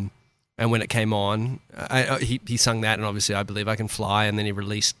when it came on, he sung that, and obviously I Believe I Can Fly, and then he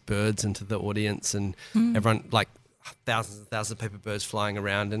released birds into the audience, and everyone, like thousands and thousands of paper birds flying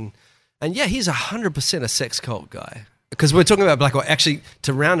around. And yeah, he's 100% a sex cult guy. Because we're talking about Black or White. Actually,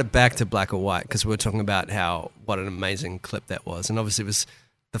 to round it back to Black or White, because we're talking about what an amazing clip that was. And obviously it was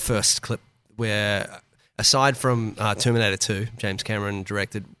the first clip where, aside from Terminator 2, James Cameron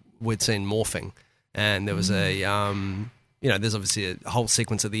directed, we'd seen morphing. And there was there's obviously a whole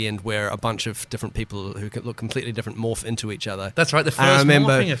sequence at the end where a bunch of different people who could look completely different morph into each other. That's right, the And I first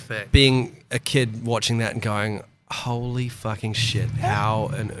remember morphing effect. being a kid watching that and going, holy fucking shit, how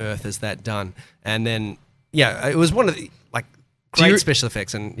on earth is that done? And then, yeah, it was one of the great special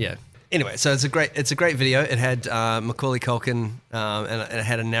effects, and yeah. Anyway, so it's a great video. It had Macaulay Culkin, and it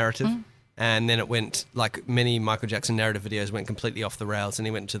had a narrative, and then it went, like many Michael Jackson narrative videos, went completely off the rails, and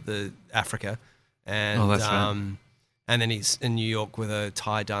he went to the Africa, and that's right. and then he's in New York with a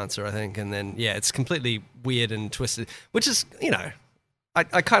Thai dancer, I think, and then it's completely weird and twisted, which is, I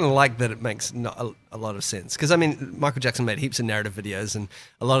kind of like that it makes not a lot of sense. Because, I mean, Michael Jackson made heaps of narrative videos, and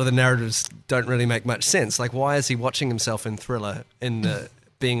a lot of the narratives don't really make much sense. Like, why is he watching himself in Thriller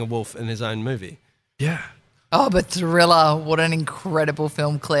being a wolf in his own movie? Yeah. Oh, but Thriller, what an incredible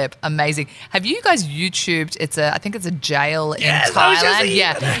film clip. Amazing. Have you guys YouTubed, I think it's a jail in Thailand.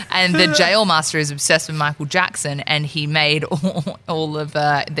 Yeah. And the jail master is obsessed with Michael Jackson, and he made all of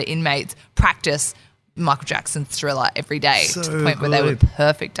the inmates practice Michael Jackson's Thriller every day to the point where they were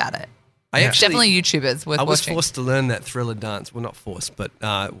perfect at it. Definitely YouTubers worth I was watching. forced to learn that Thriller dance. Well, not forced, but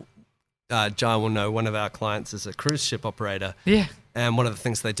Jai will know one of our clients is a cruise ship operator. Yeah. And one of the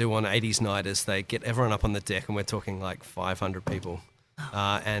things they do on 80s night is they get everyone up on the deck, and we're talking like 500 people.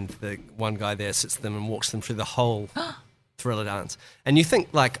 And the one guy there sits them and walks them through the whole Thriller dance. And you think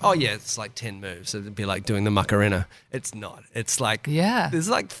like, oh yeah, it's like 10 moves. It'd be like doing the Macarena. It's not. It's like, there's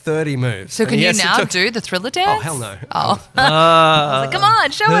like 30 moves. So can you now do the Thriller dance? Oh, hell no. Oh. I was like, come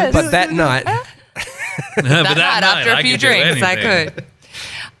on, show us. But that night, That night, after a few drinks, I could.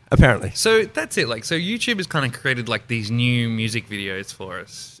 apparently. So that's it. So YouTube has kind of created like these new music videos for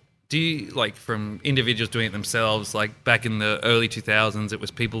us. Do you, from individuals doing it themselves, like back in the early 2000s, it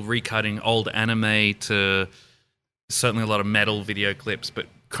was people recutting old anime to certainly a lot of metal video clips, but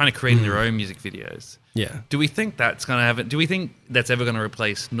kind of creating their own music videos. Yeah. Do we think that's going to have it? Do we think that's ever going to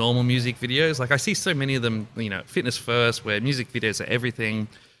replace normal music videos? Like I see so many of them, fitness first, where music videos are everything.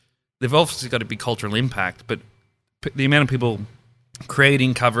 They've obviously got a big cultural impact, but the amount of people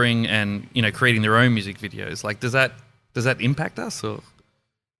creating, covering, and creating their own music videos, like does that impact us, or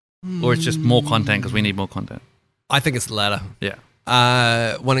it's just more content because we need more content? I think it's the latter.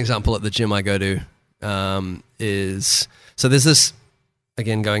 Yeah. One example at the gym I go to is, so there's this,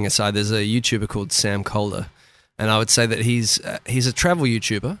 again going aside, there's a YouTuber called Sam Kohler, and I would say that he's a travel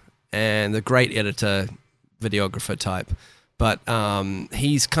YouTuber and a great editor, videographer type, but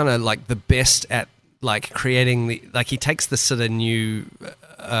he's kind of like the best at like creating he takes this sort of new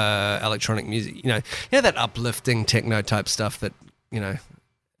electronic music, that uplifting techno type stuff that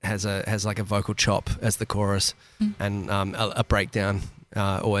has like a vocal chop as the chorus and a breakdown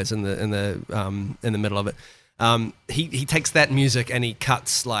always in the middle of it. He takes that music and he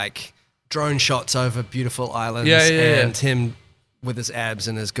cuts like drone shots over beautiful islands and him with his abs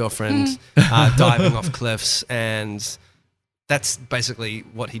and his girlfriend diving off cliffs, and that's basically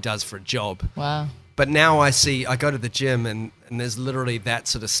what he does for a job. Wow. But now I go to the gym and there's literally that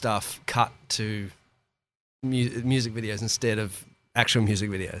sort of stuff cut to music videos instead of actual music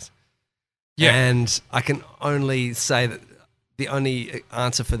videos. Yeah. And I can only say that the only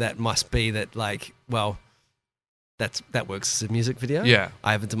answer for that must be that that works as a music video. Yeah.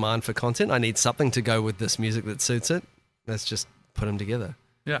 I have a demand for content. I need something to go with this music that suits it. Let's just put them together.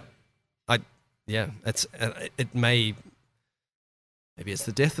 Yeah. Maybe it's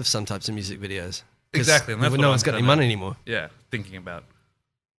the death of some types of music videos. Exactly. And that's no one's got any money anymore. Yeah. Thinking about.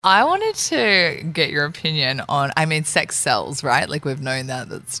 I wanted to get your opinion on, sex sells, right? Like we've known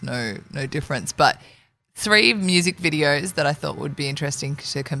that's no difference. But 3 music videos that I thought would be interesting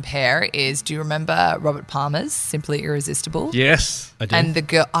to compare is, do you remember Robert Palmer's Simply Irresistible? Yes, I do. And the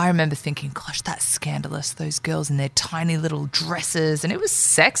girl, I remember thinking, gosh, that's scandalous, those girls in their tiny little dresses. And it was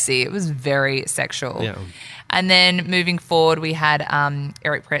sexy. It was very sexual. Yeah. And then moving forward, we had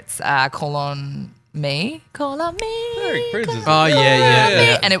Eric Pritt's Call on Me. Call on me. Eric Prydz is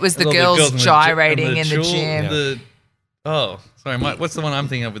yeah. And it was the All girls gyrating in the children, gym. What's the one I'm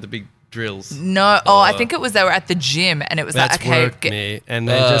thinking of with the big drills? No, I think it was they were at the gym and it was That's like, okay. work me and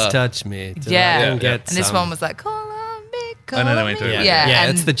then just touch me. And and this one was like, call on me, call I know on what me. you're talking Yeah,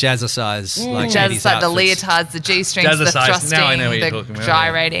 and it's the jazzercise. Like jazz, 80s like the outfits. leotards, the G-strings, the Jazzercise. thrusting, Now I know what you're the talking about,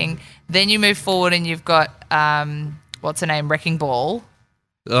 gyrating. Then you move forward and you've got, what's her name, Wrecking Ball.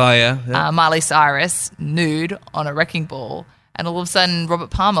 Oh, yeah. Miley Cyrus, nude on a wrecking ball. And all of a sudden, Robert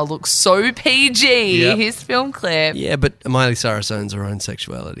Palmer looks so PG, Yep. his film clip. Yeah, but Miley Cyrus owns her own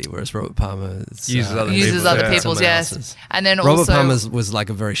sexuality, whereas Robert Palmer Uses other Uses other Yeah. people's, someone yes. else's. And then Robert also, Palmer was like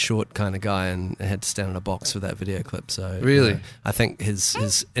a very short kind of guy and had to stand in a box for that video clip. So Really? I think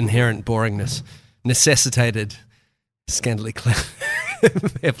his inherent boringness necessitated scantily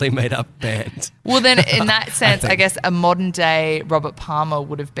heavily made up band. well, then in that sense, I guess a modern day Robert Palmer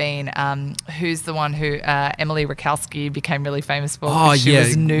would have been, who's the one who Emily Rakowski became really famous for? Oh 'cause she yeah,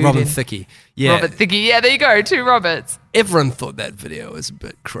 was nude Robin in- Thicke. Yeah, Robert Thicke. Yeah, there you go, 2 Roberts. everyone thought that video was a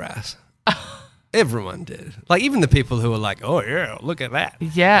bit crass. Everyone did. Like even the people who were like, "Oh yeah, look at that."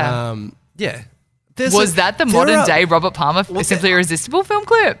 Yeah. Yeah. Was that the modern day Robert Palmer Well, Simply Irresistible film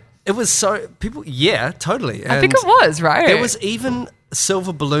clip? It was so people. Yeah, totally. I think it was, right? There was even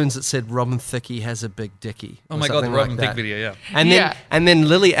silver balloons that said Robin Thicke has a big dickie. Oh or my God, the something Robin like Thicke that. video, yeah. And then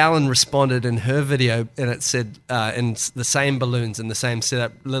Lily Allen responded in her video, and it said in the same balloons in the same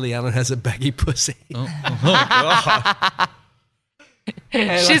setup, Lily Allen has a baggy pussy.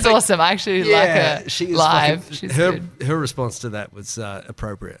 She's awesome. I actually like her she is live. fucking- She's her good. her response to that was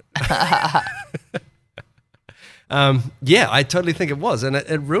appropriate. Yeah, I totally think it was, and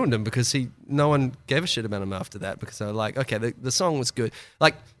it ruined him because no one gave a shit about him after that because they were like, okay, the song was good.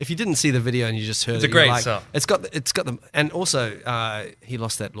 Like if you didn't see the video and you just heard It's a it, you're great like, song. It's got the, and also he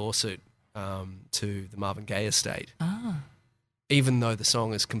lost that lawsuit to the Marvin Gaye estate. Even though the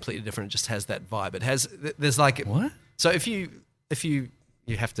song is completely different, it just has that vibe. It has there's like What? So if you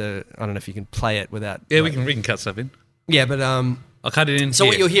have to, I don't know if you can play it without. Yeah, like, we can cut stuff in. Yeah, but I'll cut it in so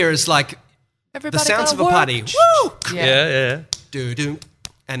what here. you'll hear is like Everybody the sounds of gotta a work. party. Woo! Yeah. Do do,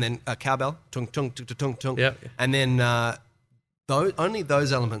 and then a cowbell, tung tung tung tung tung, Yep. and then only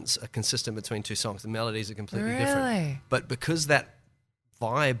those elements are consistent between 2 songs. The melodies are completely different. Really? But because that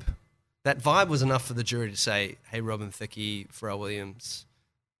vibe was enough for the jury to say, "Hey, Robin Thicke, Pharrell Williams,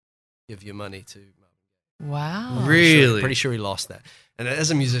 give your money to." Wow. Really? Pretty sure he lost that. And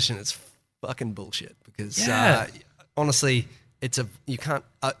as a musician, it's fucking bullshit because Yeah. honestly, you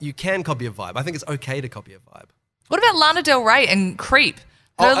can copy a vibe. I think it's okay to copy a vibe. What about Lana Del Rey and Creep?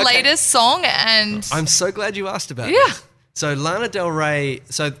 Her Oh, okay. latest song and I'm so glad you asked about Yeah. this. So Lana Del Rey,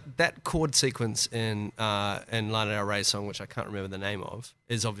 so that chord sequence in Lana Del Rey's song, which I can't remember the name of,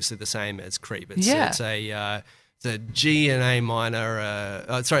 is obviously the same as Creep. It's a G and A minor,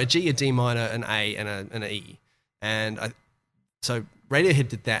 a G, a D minor, an A, and an E. And so Radiohead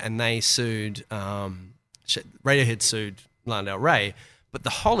did that, and they sued. Radiohead sued Lana Del Rey, but the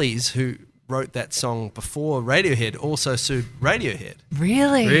Hollies, who wrote that song before Radiohead, also sued Radiohead.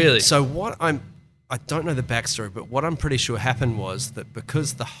 really? So I don't know the backstory, but what I'm pretty sure happened was that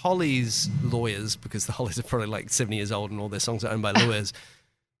because the Hollies lawyers, because the Hollies are probably like 70 years old and all their songs are owned by lawyers,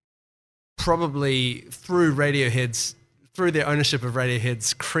 probably through their ownership of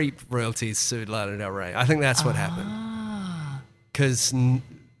Radiohead's Creep royalties sued Lana Del Rey. I think that's what happened. Because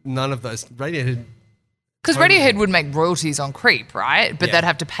none of those Radiohead. Because Radiohead would make royalties on Creep, right? But Yeah. they'd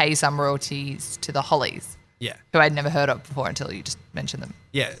have to pay some royalties to the Hollies, Yeah. who I'd never heard of before until you just mentioned them.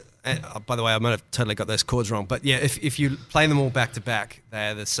 Yeah. And, by the way, I might have totally got those chords wrong, but yeah, if you play them all back to back,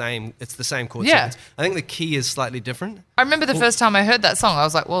 they're the same. It's the same chord Yeah. sequence. I think the key is slightly different. I remember the first time I heard that song, I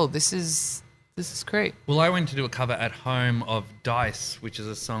was like, whoa, this is Creep. Well, I went to do a cover at home of Dice, which is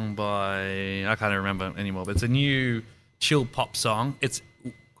a song by, I can't remember anymore, but it's a new chill pop song. It's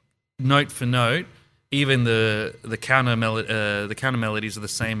note for note. Even the counter melodies are the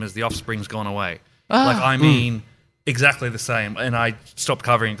same as The Offspring's Gone Away. Like, I mean, exactly the same. And I stopped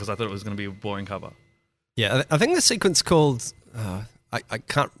covering because I thought it was going to be a boring cover. Yeah, I think the sequence called. I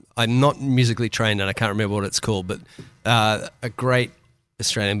can't. I'm not musically trained, and I can't remember what it's called. But a great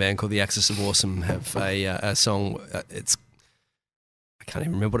Australian band called The Axis of Awesome have a song. I can't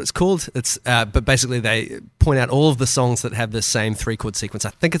even remember what it's called. It's but basically they point out all of the songs that have the same 3-chord sequence. I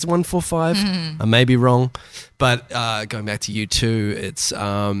think it's 1-4-5. I may be wrong, but going back to U2, it's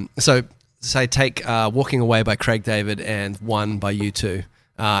so say take "Walking Away" by Craig David and "One" by U2,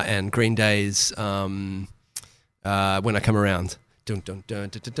 and Green Day's "When I Come Around." Dun, dun, dun,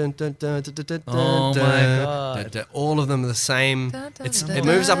 dun, dun, dun, dun, dun, dun, Oh dun, my dun, God. dun. All of them are the same. It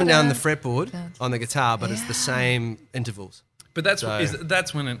moves up and down the fretboard on the guitar, but it's the same intervals. But that's So-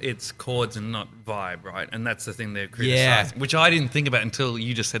 that's when it's chords and not vibe, right? And that's the thing they're Yeah. criticizing, which I didn't think about until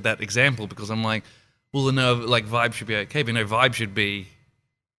you just said that example, because I'm like, well, no, like vibe should be okay, but no, vibe should be.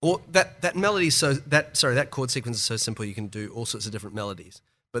 Or that melody, that chord sequence is so simple you can do all sorts of different melodies.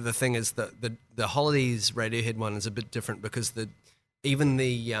 But the thing is that the Holidays Radiohead one is a bit different because even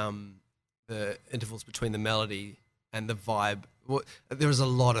the intervals between the melody and the vibe, there's a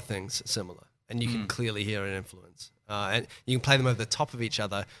lot of things similar, and you can clearly hear an influence. And you can play them over the top of each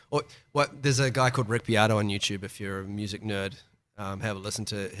other. Or there's a guy called Rick Beato on YouTube. If you're a music nerd, have a listen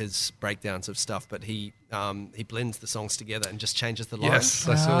to his breakdowns of stuff. But he blends the songs together and just changes the lines. Yes,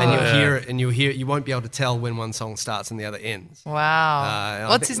 I saw And that. you'll hear it, and you won't be able to tell when one song starts and the other ends. Wow. I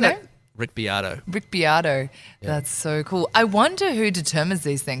What's think his that- name? Rick Beato. Rick Beato. That's so cool. I wonder who determines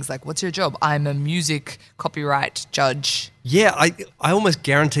these things. Like, what's your job? I'm a music copyright judge. Yeah, I almost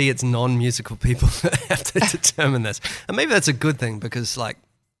guarantee it's non-musical people that have to determine this. And maybe that's a good thing because, like,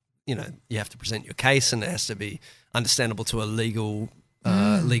 you know, you have to present your case and it has to be understandable to a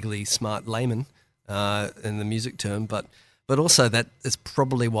legally smart layman in the music term. But also that is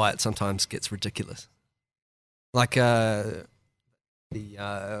probably why it sometimes gets ridiculous. Like one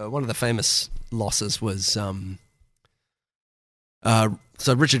of the famous losses was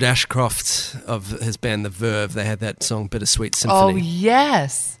so Richard Ashcroft of his band The Verve, they had that song Bittersweet Oh, Symphony.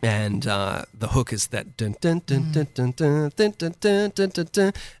 yes. And the hook is that dun dun dun dun dun dun dun dun dun dun dun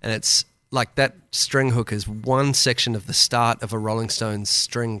dun, and it's like that string hook is one section of the start of a Rolling Stones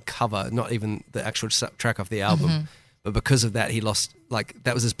string cover, not even the actual track off the album. But because of that, he lost. Like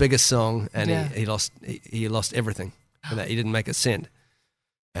that was his biggest song, and Yeah. he lost everything. And that he didn't make a cent,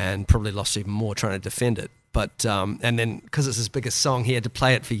 and probably lost even more trying to defend it. But and then because it's his biggest song, he had to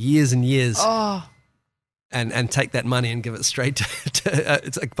play it for years and years. Oh, And take that money and give it straight to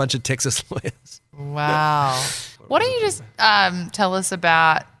it's like a bunch of Texas lawyers. wow. Why don't you just tell us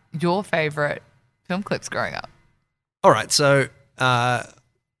about your favorite film clips growing up? All right, so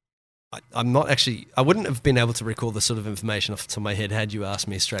I'm not actually. I wouldn't have been able to recall the sort of information off the top of my head had you asked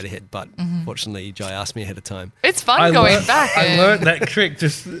me straight ahead. But fortunately, Jai asked me ahead of time. It's fun going back. I and- learned that trick.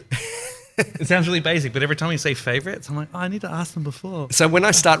 Just it sounds really basic, but every time you say favorites, I'm like, oh, I need to ask them before. So when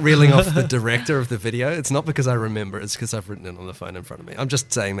I start reeling off the director of the video, it's not because I remember. It's because I've written it on the phone in front of me. I'm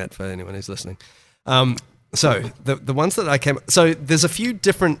just saying that for anyone who's listening. So the ones that I came. So there's a few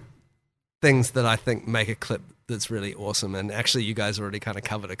different things that I think make a clip that's really awesome, and actually you guys already kind of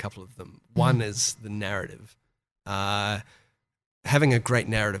covered a couple of them. One is the narrative. Having a great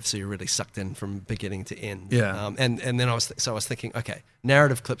narrative so you're really sucked in from beginning to end. Yeah. And then I was thinking, okay,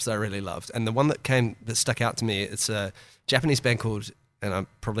 narrative clips that I really loved. And the one that stuck out to me, it's a Japanese band called, and I'm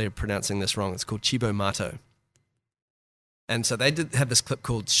probably pronouncing this wrong, it's called Chibo Mato. And so they did have this clip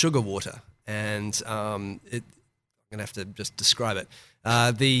called Sugar Water. And I'm going to have to just describe it.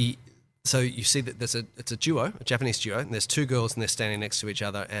 So you see that it's a duo, a Japanese duo, and there's two girls and they're standing next to each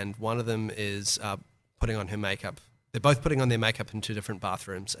other, and one of them is putting on her makeup. They're both putting on their makeup in two different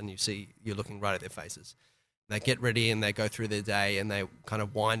bathrooms, and you're looking right at their faces. They get ready and they go through their day and they kind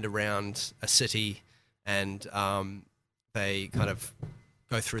of wind around a city, and they kind of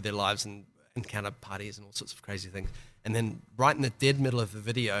go through their lives and encounter parties and all sorts of crazy things. and then right in the dead middle of the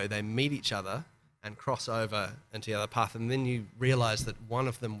video, they meet each other and cross over into the other path, and then you realise that one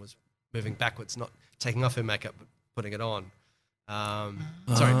of them was moving backwards, not taking off her makeup but putting it on.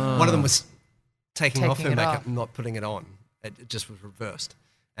 Sorry, one of them was taking off her Taking it makeup off. and not putting it on. It just was reversed.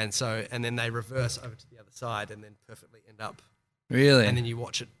 And then they reverse over to the other side and then perfectly end up. Really? And then you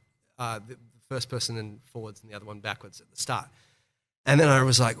watch it, the first person in forwards and the other one backwards at the start. And then I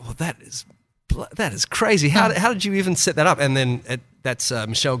was like, well, that is crazy. How did you even set that up? And then that's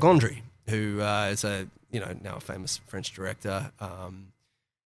Michel Gondry, who is now a famous French director.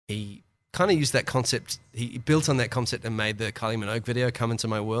 He kind of used that concept. He built on that concept and made the Kylie Minogue video, Come Into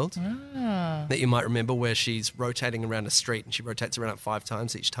My World, that you might remember, where she's rotating around a street and she rotates around it 5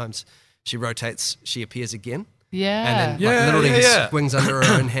 times. Each time she rotates, she appears again. Yeah. And then literally yeah. swings under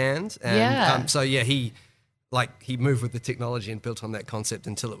her own hand. And Yeah. he moved with the technology and built on that concept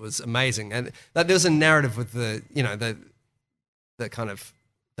until it was amazing. And there was a narrative with the kind of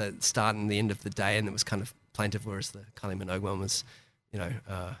the start and the end of the day, and it was kind of plaintive, whereas the Kylie Minogue one was,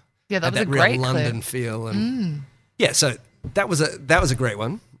 that had was that a great real London clip. feel. And yeah, so that was a great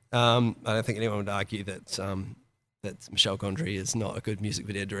one. I don't think anyone would argue that that Michel Gondry is not a good music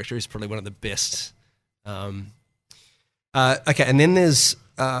video director. He's probably one of the best. Okay, and then there's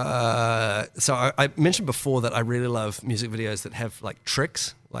so I mentioned before that I really love music videos that have like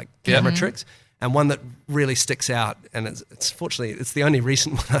tricks, like camera tricks, and one that really sticks out, and it's fortunately it's the only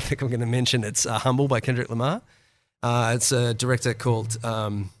recent one I think I'm going to mention. It's Humble by Kendrick Lamar. It's a director called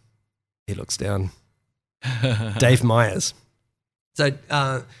he looks down, Dave Meyers. So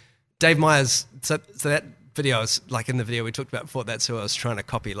Dave Meyers, so that video is like in the video we talked about before, that's who I was trying to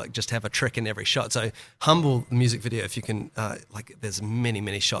copy, like just have a trick in every shot. So Humble, the music video, if you can, there's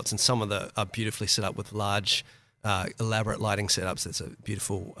many shots, and some of them are beautifully set up with large, elaborate lighting setups. There's a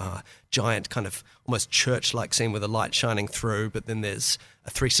beautiful, giant kind of almost church-like scene with the light shining through, but then there's a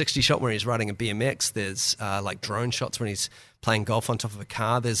 360 shot where he's riding a BMX. There's like drone shots when he's playing golf on top of a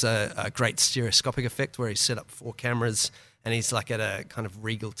car. There's a great stereoscopic effect where he's set up 4 cameras and he's like at a kind of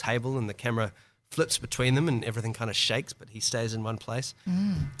regal table and the camera flips between them and everything kind of shakes, but he stays in one place.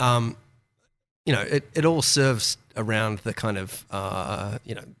 It all serves around the kind of,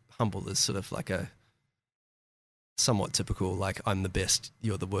 Humble is sort of like a somewhat typical, like, I'm the best,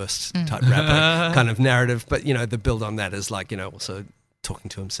 you're the worst type rapper kind of narrative. But, the build on that is like, also talking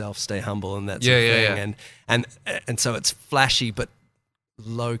to himself, stay humble and that sort of thing. Yeah. And so it's flashy, but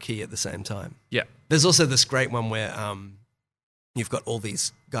low key at the same time. Yeah. There's also this great one where you've got all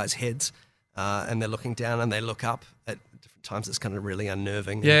these guys' heads, and they're looking down and they look up at different times. It's kind of really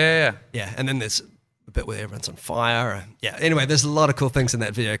unnerving. Yeah. Yeah, and then there's a bit where everyone's on fire. Yeah, anyway, there's a lot of cool things in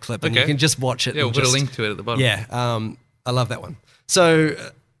that video clip, and you can just watch it. Yeah, we'll put a link to it at the bottom. Yeah, I love that one. So,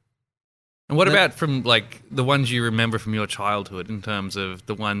 and what about from like the ones you remember from your childhood in terms of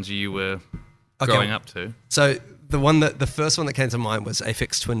the ones you were growing up to? So the first one that came to mind was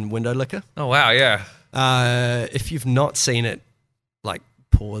Aphex Twin Window Licker. Oh, wow, yeah. If you've not seen it, like,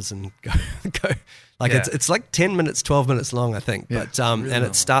 pause and go. Like, it's like 10 minutes, 12 minutes long, I think. Yeah, But really and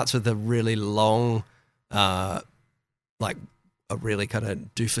long. it starts with a really long, like a really kind of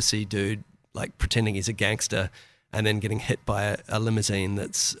doofusy dude, like pretending he's a gangster, and then getting hit by a limousine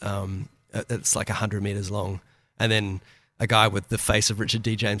that's it's like 100 meters long, and then a guy with the face of Richard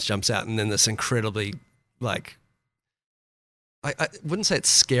D. James jumps out, and then this incredibly, like, I wouldn't say it's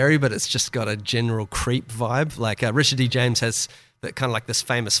scary, but it's just got a general creep vibe. Like Richard D. James has that kind of like this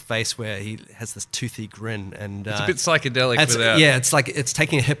famous face where he has this toothy grin, and It's a bit psychedelic without... yeah, it's like it's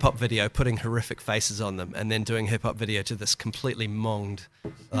taking a hip hop video, putting horrific faces on them, and then doing a hip hop video to this completely monged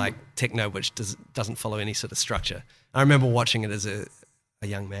like techno, which doesn't follow any sort of structure. I remember watching it as a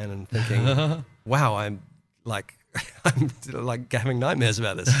young man and thinking, wow, I'm like having nightmares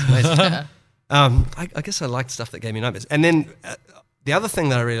about this. It's amazing. I guess I liked stuff that gave me nightmares. And then the other thing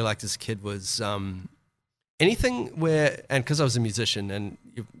that I really liked as a kid was anything where, and because I was a musician, and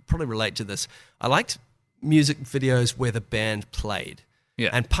you probably relate to this, I liked music videos where the band played. Yeah.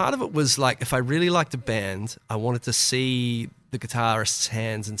 And part of it was like, if I really liked a band, I wanted to see the guitarist's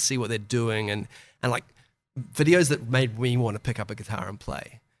hands and see what they're doing, and like videos that made me want to pick up a guitar and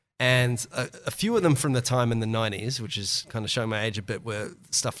play. And a few of them from the time in the 90s, which is kind of showing my age a bit, were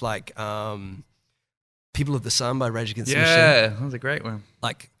stuff like People of the Sun by Rage Against the Machine. Yeah, that was a great one.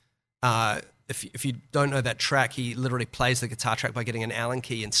 Like, if you don't know that track, he literally plays the guitar track by getting an Allen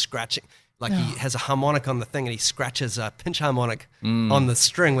key and scratching. Like, he has a harmonic on the thing, and he scratches a pinch harmonic on the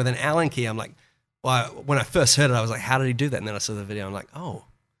string with an Allen key. I'm like, well, when I first heard it, I was like, how did he do that? And then I saw the video, I'm like, oh,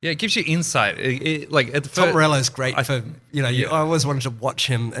 Yeah, it gives you insight. Like at the Tom first, Morello's great for, I Yeah. always wanted to watch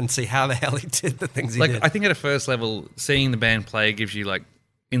him and see how the hell he did the things he like did. I think at a first level, seeing the band play gives you like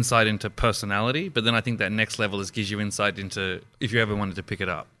insight into personality, but then I think that next level gives you insight into if you ever wanted to pick it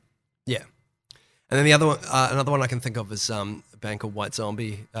up. Yeah. And then the other one, another one I can think of is a band called White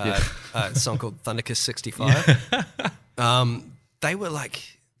Zombie, a song called Thunderkiss 65. They were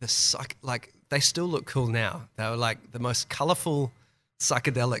like they still look cool now. They were like the most colourful,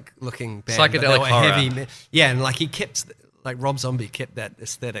 psychedelic looking band. but they Psychedelic were horror. Yeah, and like he kept, like Rob Zombie kept that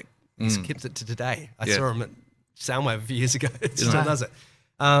aesthetic. He's kept it to today. I Yeah. saw him at Soundwave a few years ago. It still Right. does it.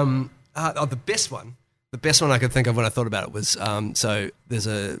 The best one. The best one I could think of when I thought about it was, so there's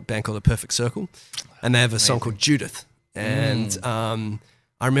a band called A Perfect Circle, and they have a song called Judith. And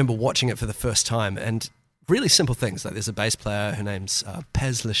I remember watching it for the first time, and really simple things. Like there's a bass player, her name's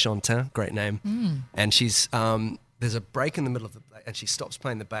Paz Le Chantin, great name. And she's, there's a break in the middle of and she stops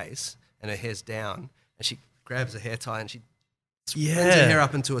playing the bass, and her hair's down, and she grabs a hair tie, and she spins her hair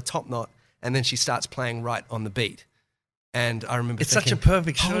up into a top knot, and then she starts playing right on the beat. And I remember It's thinking, such a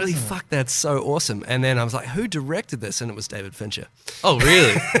perfect shot, holy isn't it? fuck, that's so awesome. And then I was like, who directed this? And it was David Fincher. Oh,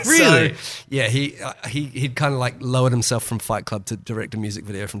 really? Really? So, yeah, he'd kind of like lowered himself from Fight Club to direct a music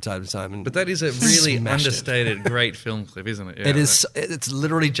video from time to time. And But that is a really smashed it. understated, great film clip, isn't it? Yeah, It is. It's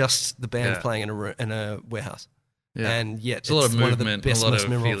literally just the band Yeah. playing in a warehouse, Yeah. and yet It's a lot of one of the movement, a best, lot most of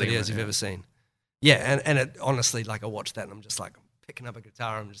memorable feeling in videos it, you've yeah. ever seen. Yeah, and it honestly, like I watched that, and I'm just like, I'm picking up a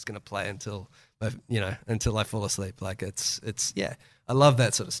guitar, I'm just gonna play until I fall asleep. Like it's yeah, I love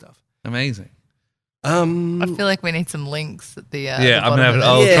that sort of stuff. Amazing. I feel like we need some links at the Yeah, the I'm bottom gonna of this.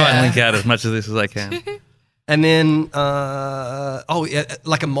 I'll try Yeah. and link out as much of this as I can. And then,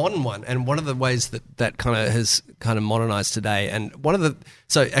 like a modern one, and one of the ways that kind of has kind of modernized today, and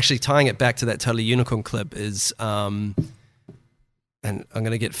so actually tying it back to that Totally Unicorn clip is, and I'm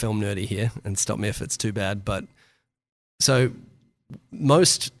going to get film nerdy here, and stop me if it's too bad, but so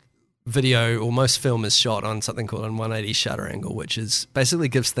most video or most film is shot on something called a 180 shutter angle, which is basically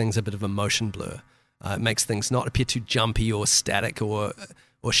gives things a bit of a motion blur. It makes things not appear too jumpy or static or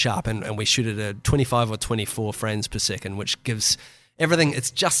sharp, and we shoot it at 25 or 24 frames per second, which gives everything, it's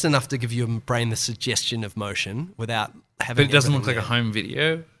just enough to give your brain the suggestion of motion without having But it doesn't look everything like a there. home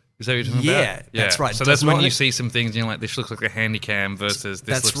video. Is that what you're talking Yeah, about? that's right. So It that's does when not- you see some things and you're like, this looks like a handy cam versus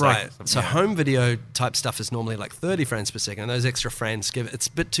this That's looks right. like something. So yeah. home video type stuff is normally like 30 frames per second, and those extra frames it's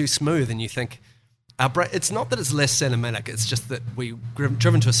a bit too smooth, and you think our brain, it's not that it's less cinematic, it's just that we're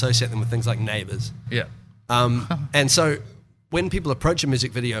driven to associate them with things like Neighbours. Yeah. And so when people approach a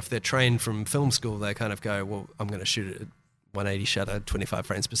music video, if they're trained from film school, they kind of go, well, I'm going to shoot it at 180 shutter, 25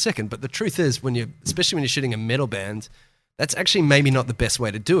 frames per second. But the truth is, especially when you're shooting a metal band, that's actually maybe not the best way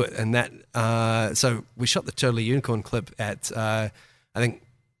to do it. And that, so we shot the Totally Unicorn clip at, I think,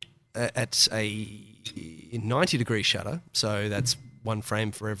 at a 90-degree shutter. So that's one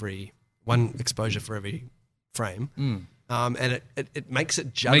exposure for every frame. And it makes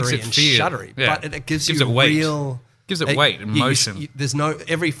it juddery Makes it and feel, shuddery, yeah. but it gives Gives you it weight. real... Gives it weight and motion. There's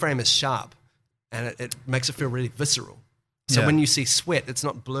every frame is sharp, and it makes it feel really visceral. So Yeah. when you see sweat, it's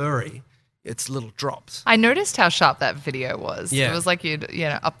not blurry, it's little drops. I noticed how sharp that video was. Yeah. It was like you'd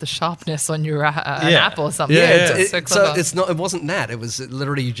up the sharpness on your an app or something. Yeah, It's So clever. it wasn't that. It was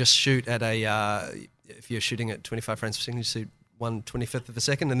literally you just shoot at if you're shooting at 25 frames per second, you shoot 1/25 of a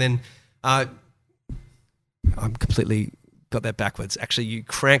second, and then I'm completely got that backwards. Actually, you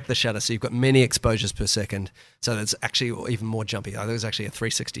crank the shutter, so you've got many exposures per second, so that's actually even more jumpy. There was actually a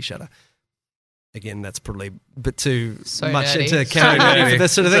 360 shutter. Again, that's probably a bit too So much nerdy. into camera nerdy for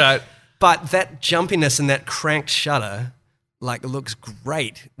this sort of thing. Right. But that jumpiness and that cranked shutter, like, looks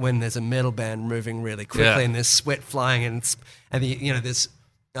great when there's a metal band moving really quickly Yeah. and there's sweat flying there's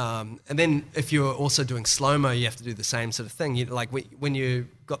and then if you're also doing slow mo, you have to do the same sort of thing. You like when you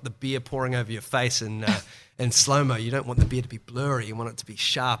got the beer pouring over your face in slow mo, you don't want the beer to be blurry. You want it to be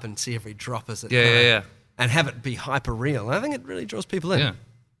sharp and see every drop as it Yeah. and have it be hyper real. And I think it really draws people in. Yeah.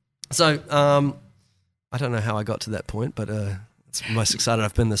 So I don't know how I got to that point, but it's the most excited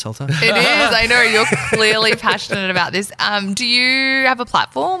I've been this whole time. It is. I know you're clearly passionate about this. Do you have a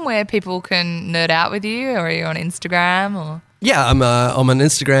platform where people can nerd out with you, or are you on Instagram or Yeah, I'm on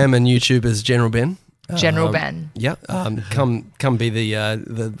Instagram and YouTube as General Ben. General Ben? Yeah, come be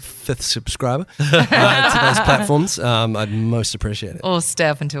the fifth subscriber to those platforms. I'd most appreciate it. Or stay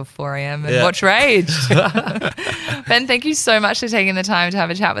up until 4 a.m. and Yeah. watch Rage. Ben, thank you so much for taking the time to have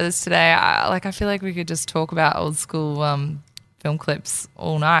a chat with us today. I feel like we could just talk about old school film clips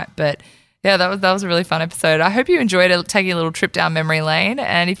all night, but Yeah, that was a really fun episode. I hope you enjoyed it, taking a little trip down memory lane.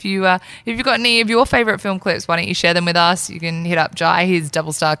 And if you've got any of your favourite film clips, why don't you share them with us? You can hit up Jai, he's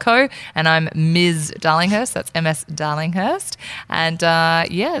Double Star Co, and I'm Ms. Darlinghurst. That's MS Darlinghurst. And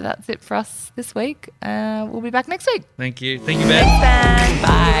that's it for us this week. We'll be back next week. Thank you, Ben. Thanks, Ben.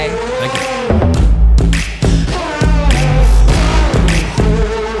 Bye. Thank you.